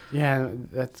 right. Yeah,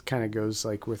 that kind of goes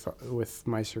like with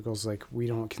my circles, like we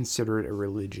don't consider it a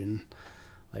religion.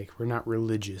 Like we're not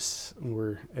religious.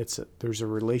 There's a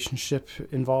relationship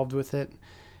involved with it,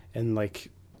 and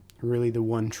like really the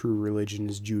one true religion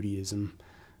is Judaism.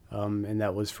 And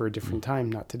that was for a different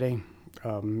time, not today.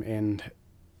 And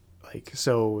like,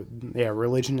 so yeah,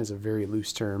 religion is a very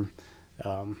loose term.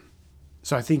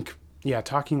 So I think, yeah,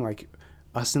 talking like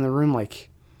us in the room, like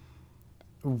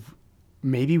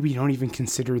maybe we don't even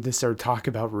consider this or talk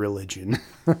about religion.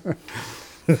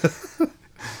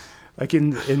 Like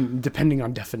in depending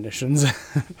on definitions.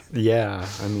 Yeah.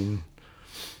 I mean,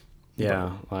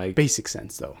 yeah, but like basic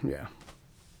sense though. Yeah.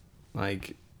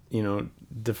 Like,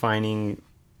 defining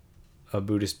a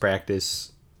Buddhist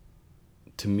practice,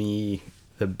 to me,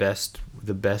 the best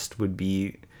would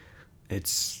be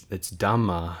it's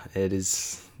Dhamma. It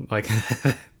is like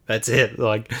that's it.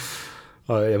 Like,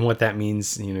 and what that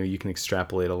means, you can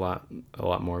extrapolate a lot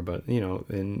more. But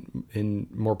in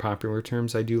more popular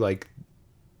terms, I do like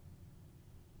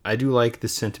the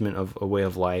sentiment of a way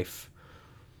of life,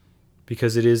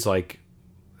 because it is like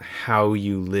how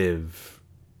you live.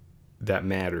 that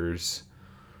matters.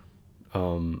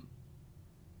 And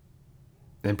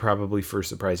probably for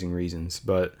surprising reasons,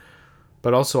 but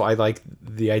also I like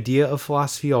the idea of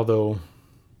philosophy, although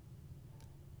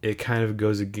it kind of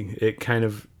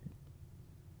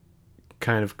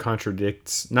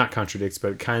not contradicts,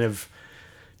 but it kind of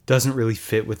doesn't really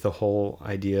fit with the whole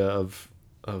idea of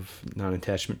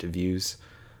non-attachment to views.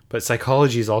 But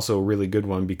psychology is also a really good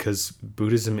one, because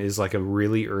Buddhism is like a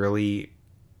really early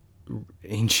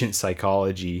ancient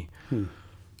psychology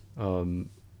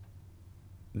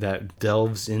that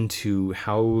delves into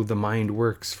how the mind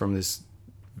works from this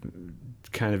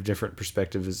kind of different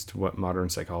perspective as to what modern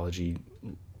psychology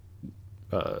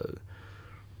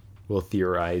will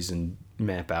theorize and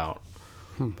map out.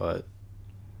 But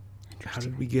how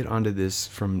did we get onto this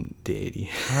from Deity?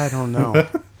 I don't know.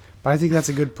 But I think that's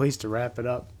a good place to wrap it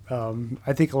up.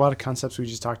 I think a lot of concepts we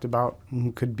just talked about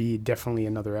could be definitely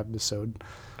another episode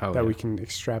we can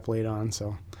extrapolate on.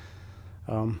 So,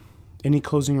 any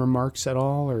closing remarks at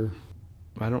all, or?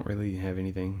 I don't really have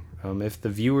anything. If the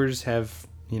viewers have,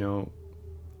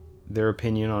 their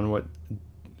opinion on what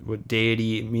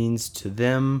Deity means to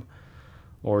them,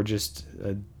 or just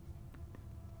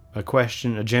a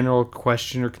question, a general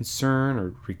question or concern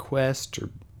or request or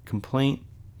complaint,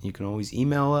 you can always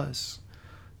email us.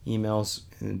 Emails,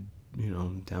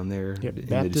 down there in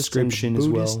the description as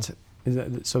well.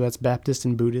 So that's Baptist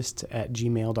and Buddhist at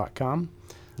gmail.com.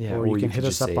 Yeah, or you can hit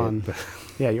us up on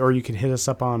or you can hit us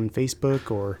up on Facebook,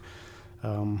 or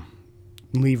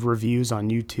leave reviews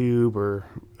on YouTube or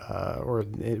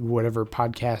whatever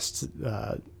podcast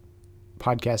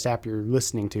app you're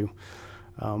listening to.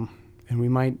 And we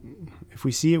might, if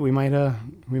we see it, we might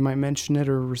mention it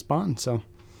or respond. So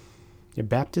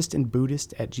Baptist and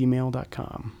Buddhist at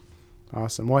gmail.com.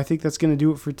 Awesome. Well, I think that's going to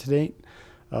do it for today.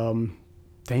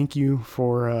 Thank you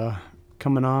for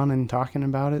coming on and talking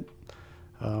about it.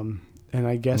 And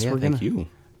I guess we're going to... Thank you.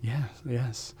 Yeah,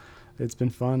 yes. It's been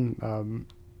fun.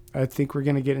 I think we're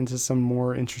going to get into some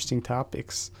more interesting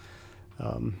topics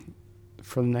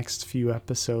for the next few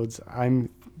episodes.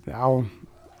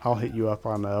 I'll hit you up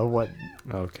on what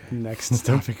next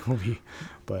topic will be.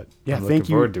 But yeah, I'm looking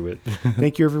forward to it.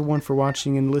 Thank you everyone for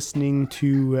watching and listening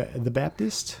to The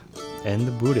Baptist and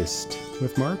The Buddhist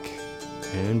with Mark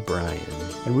and Bryan.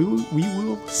 And we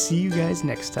will see you guys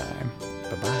next time.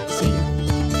 Bye-bye. See ya.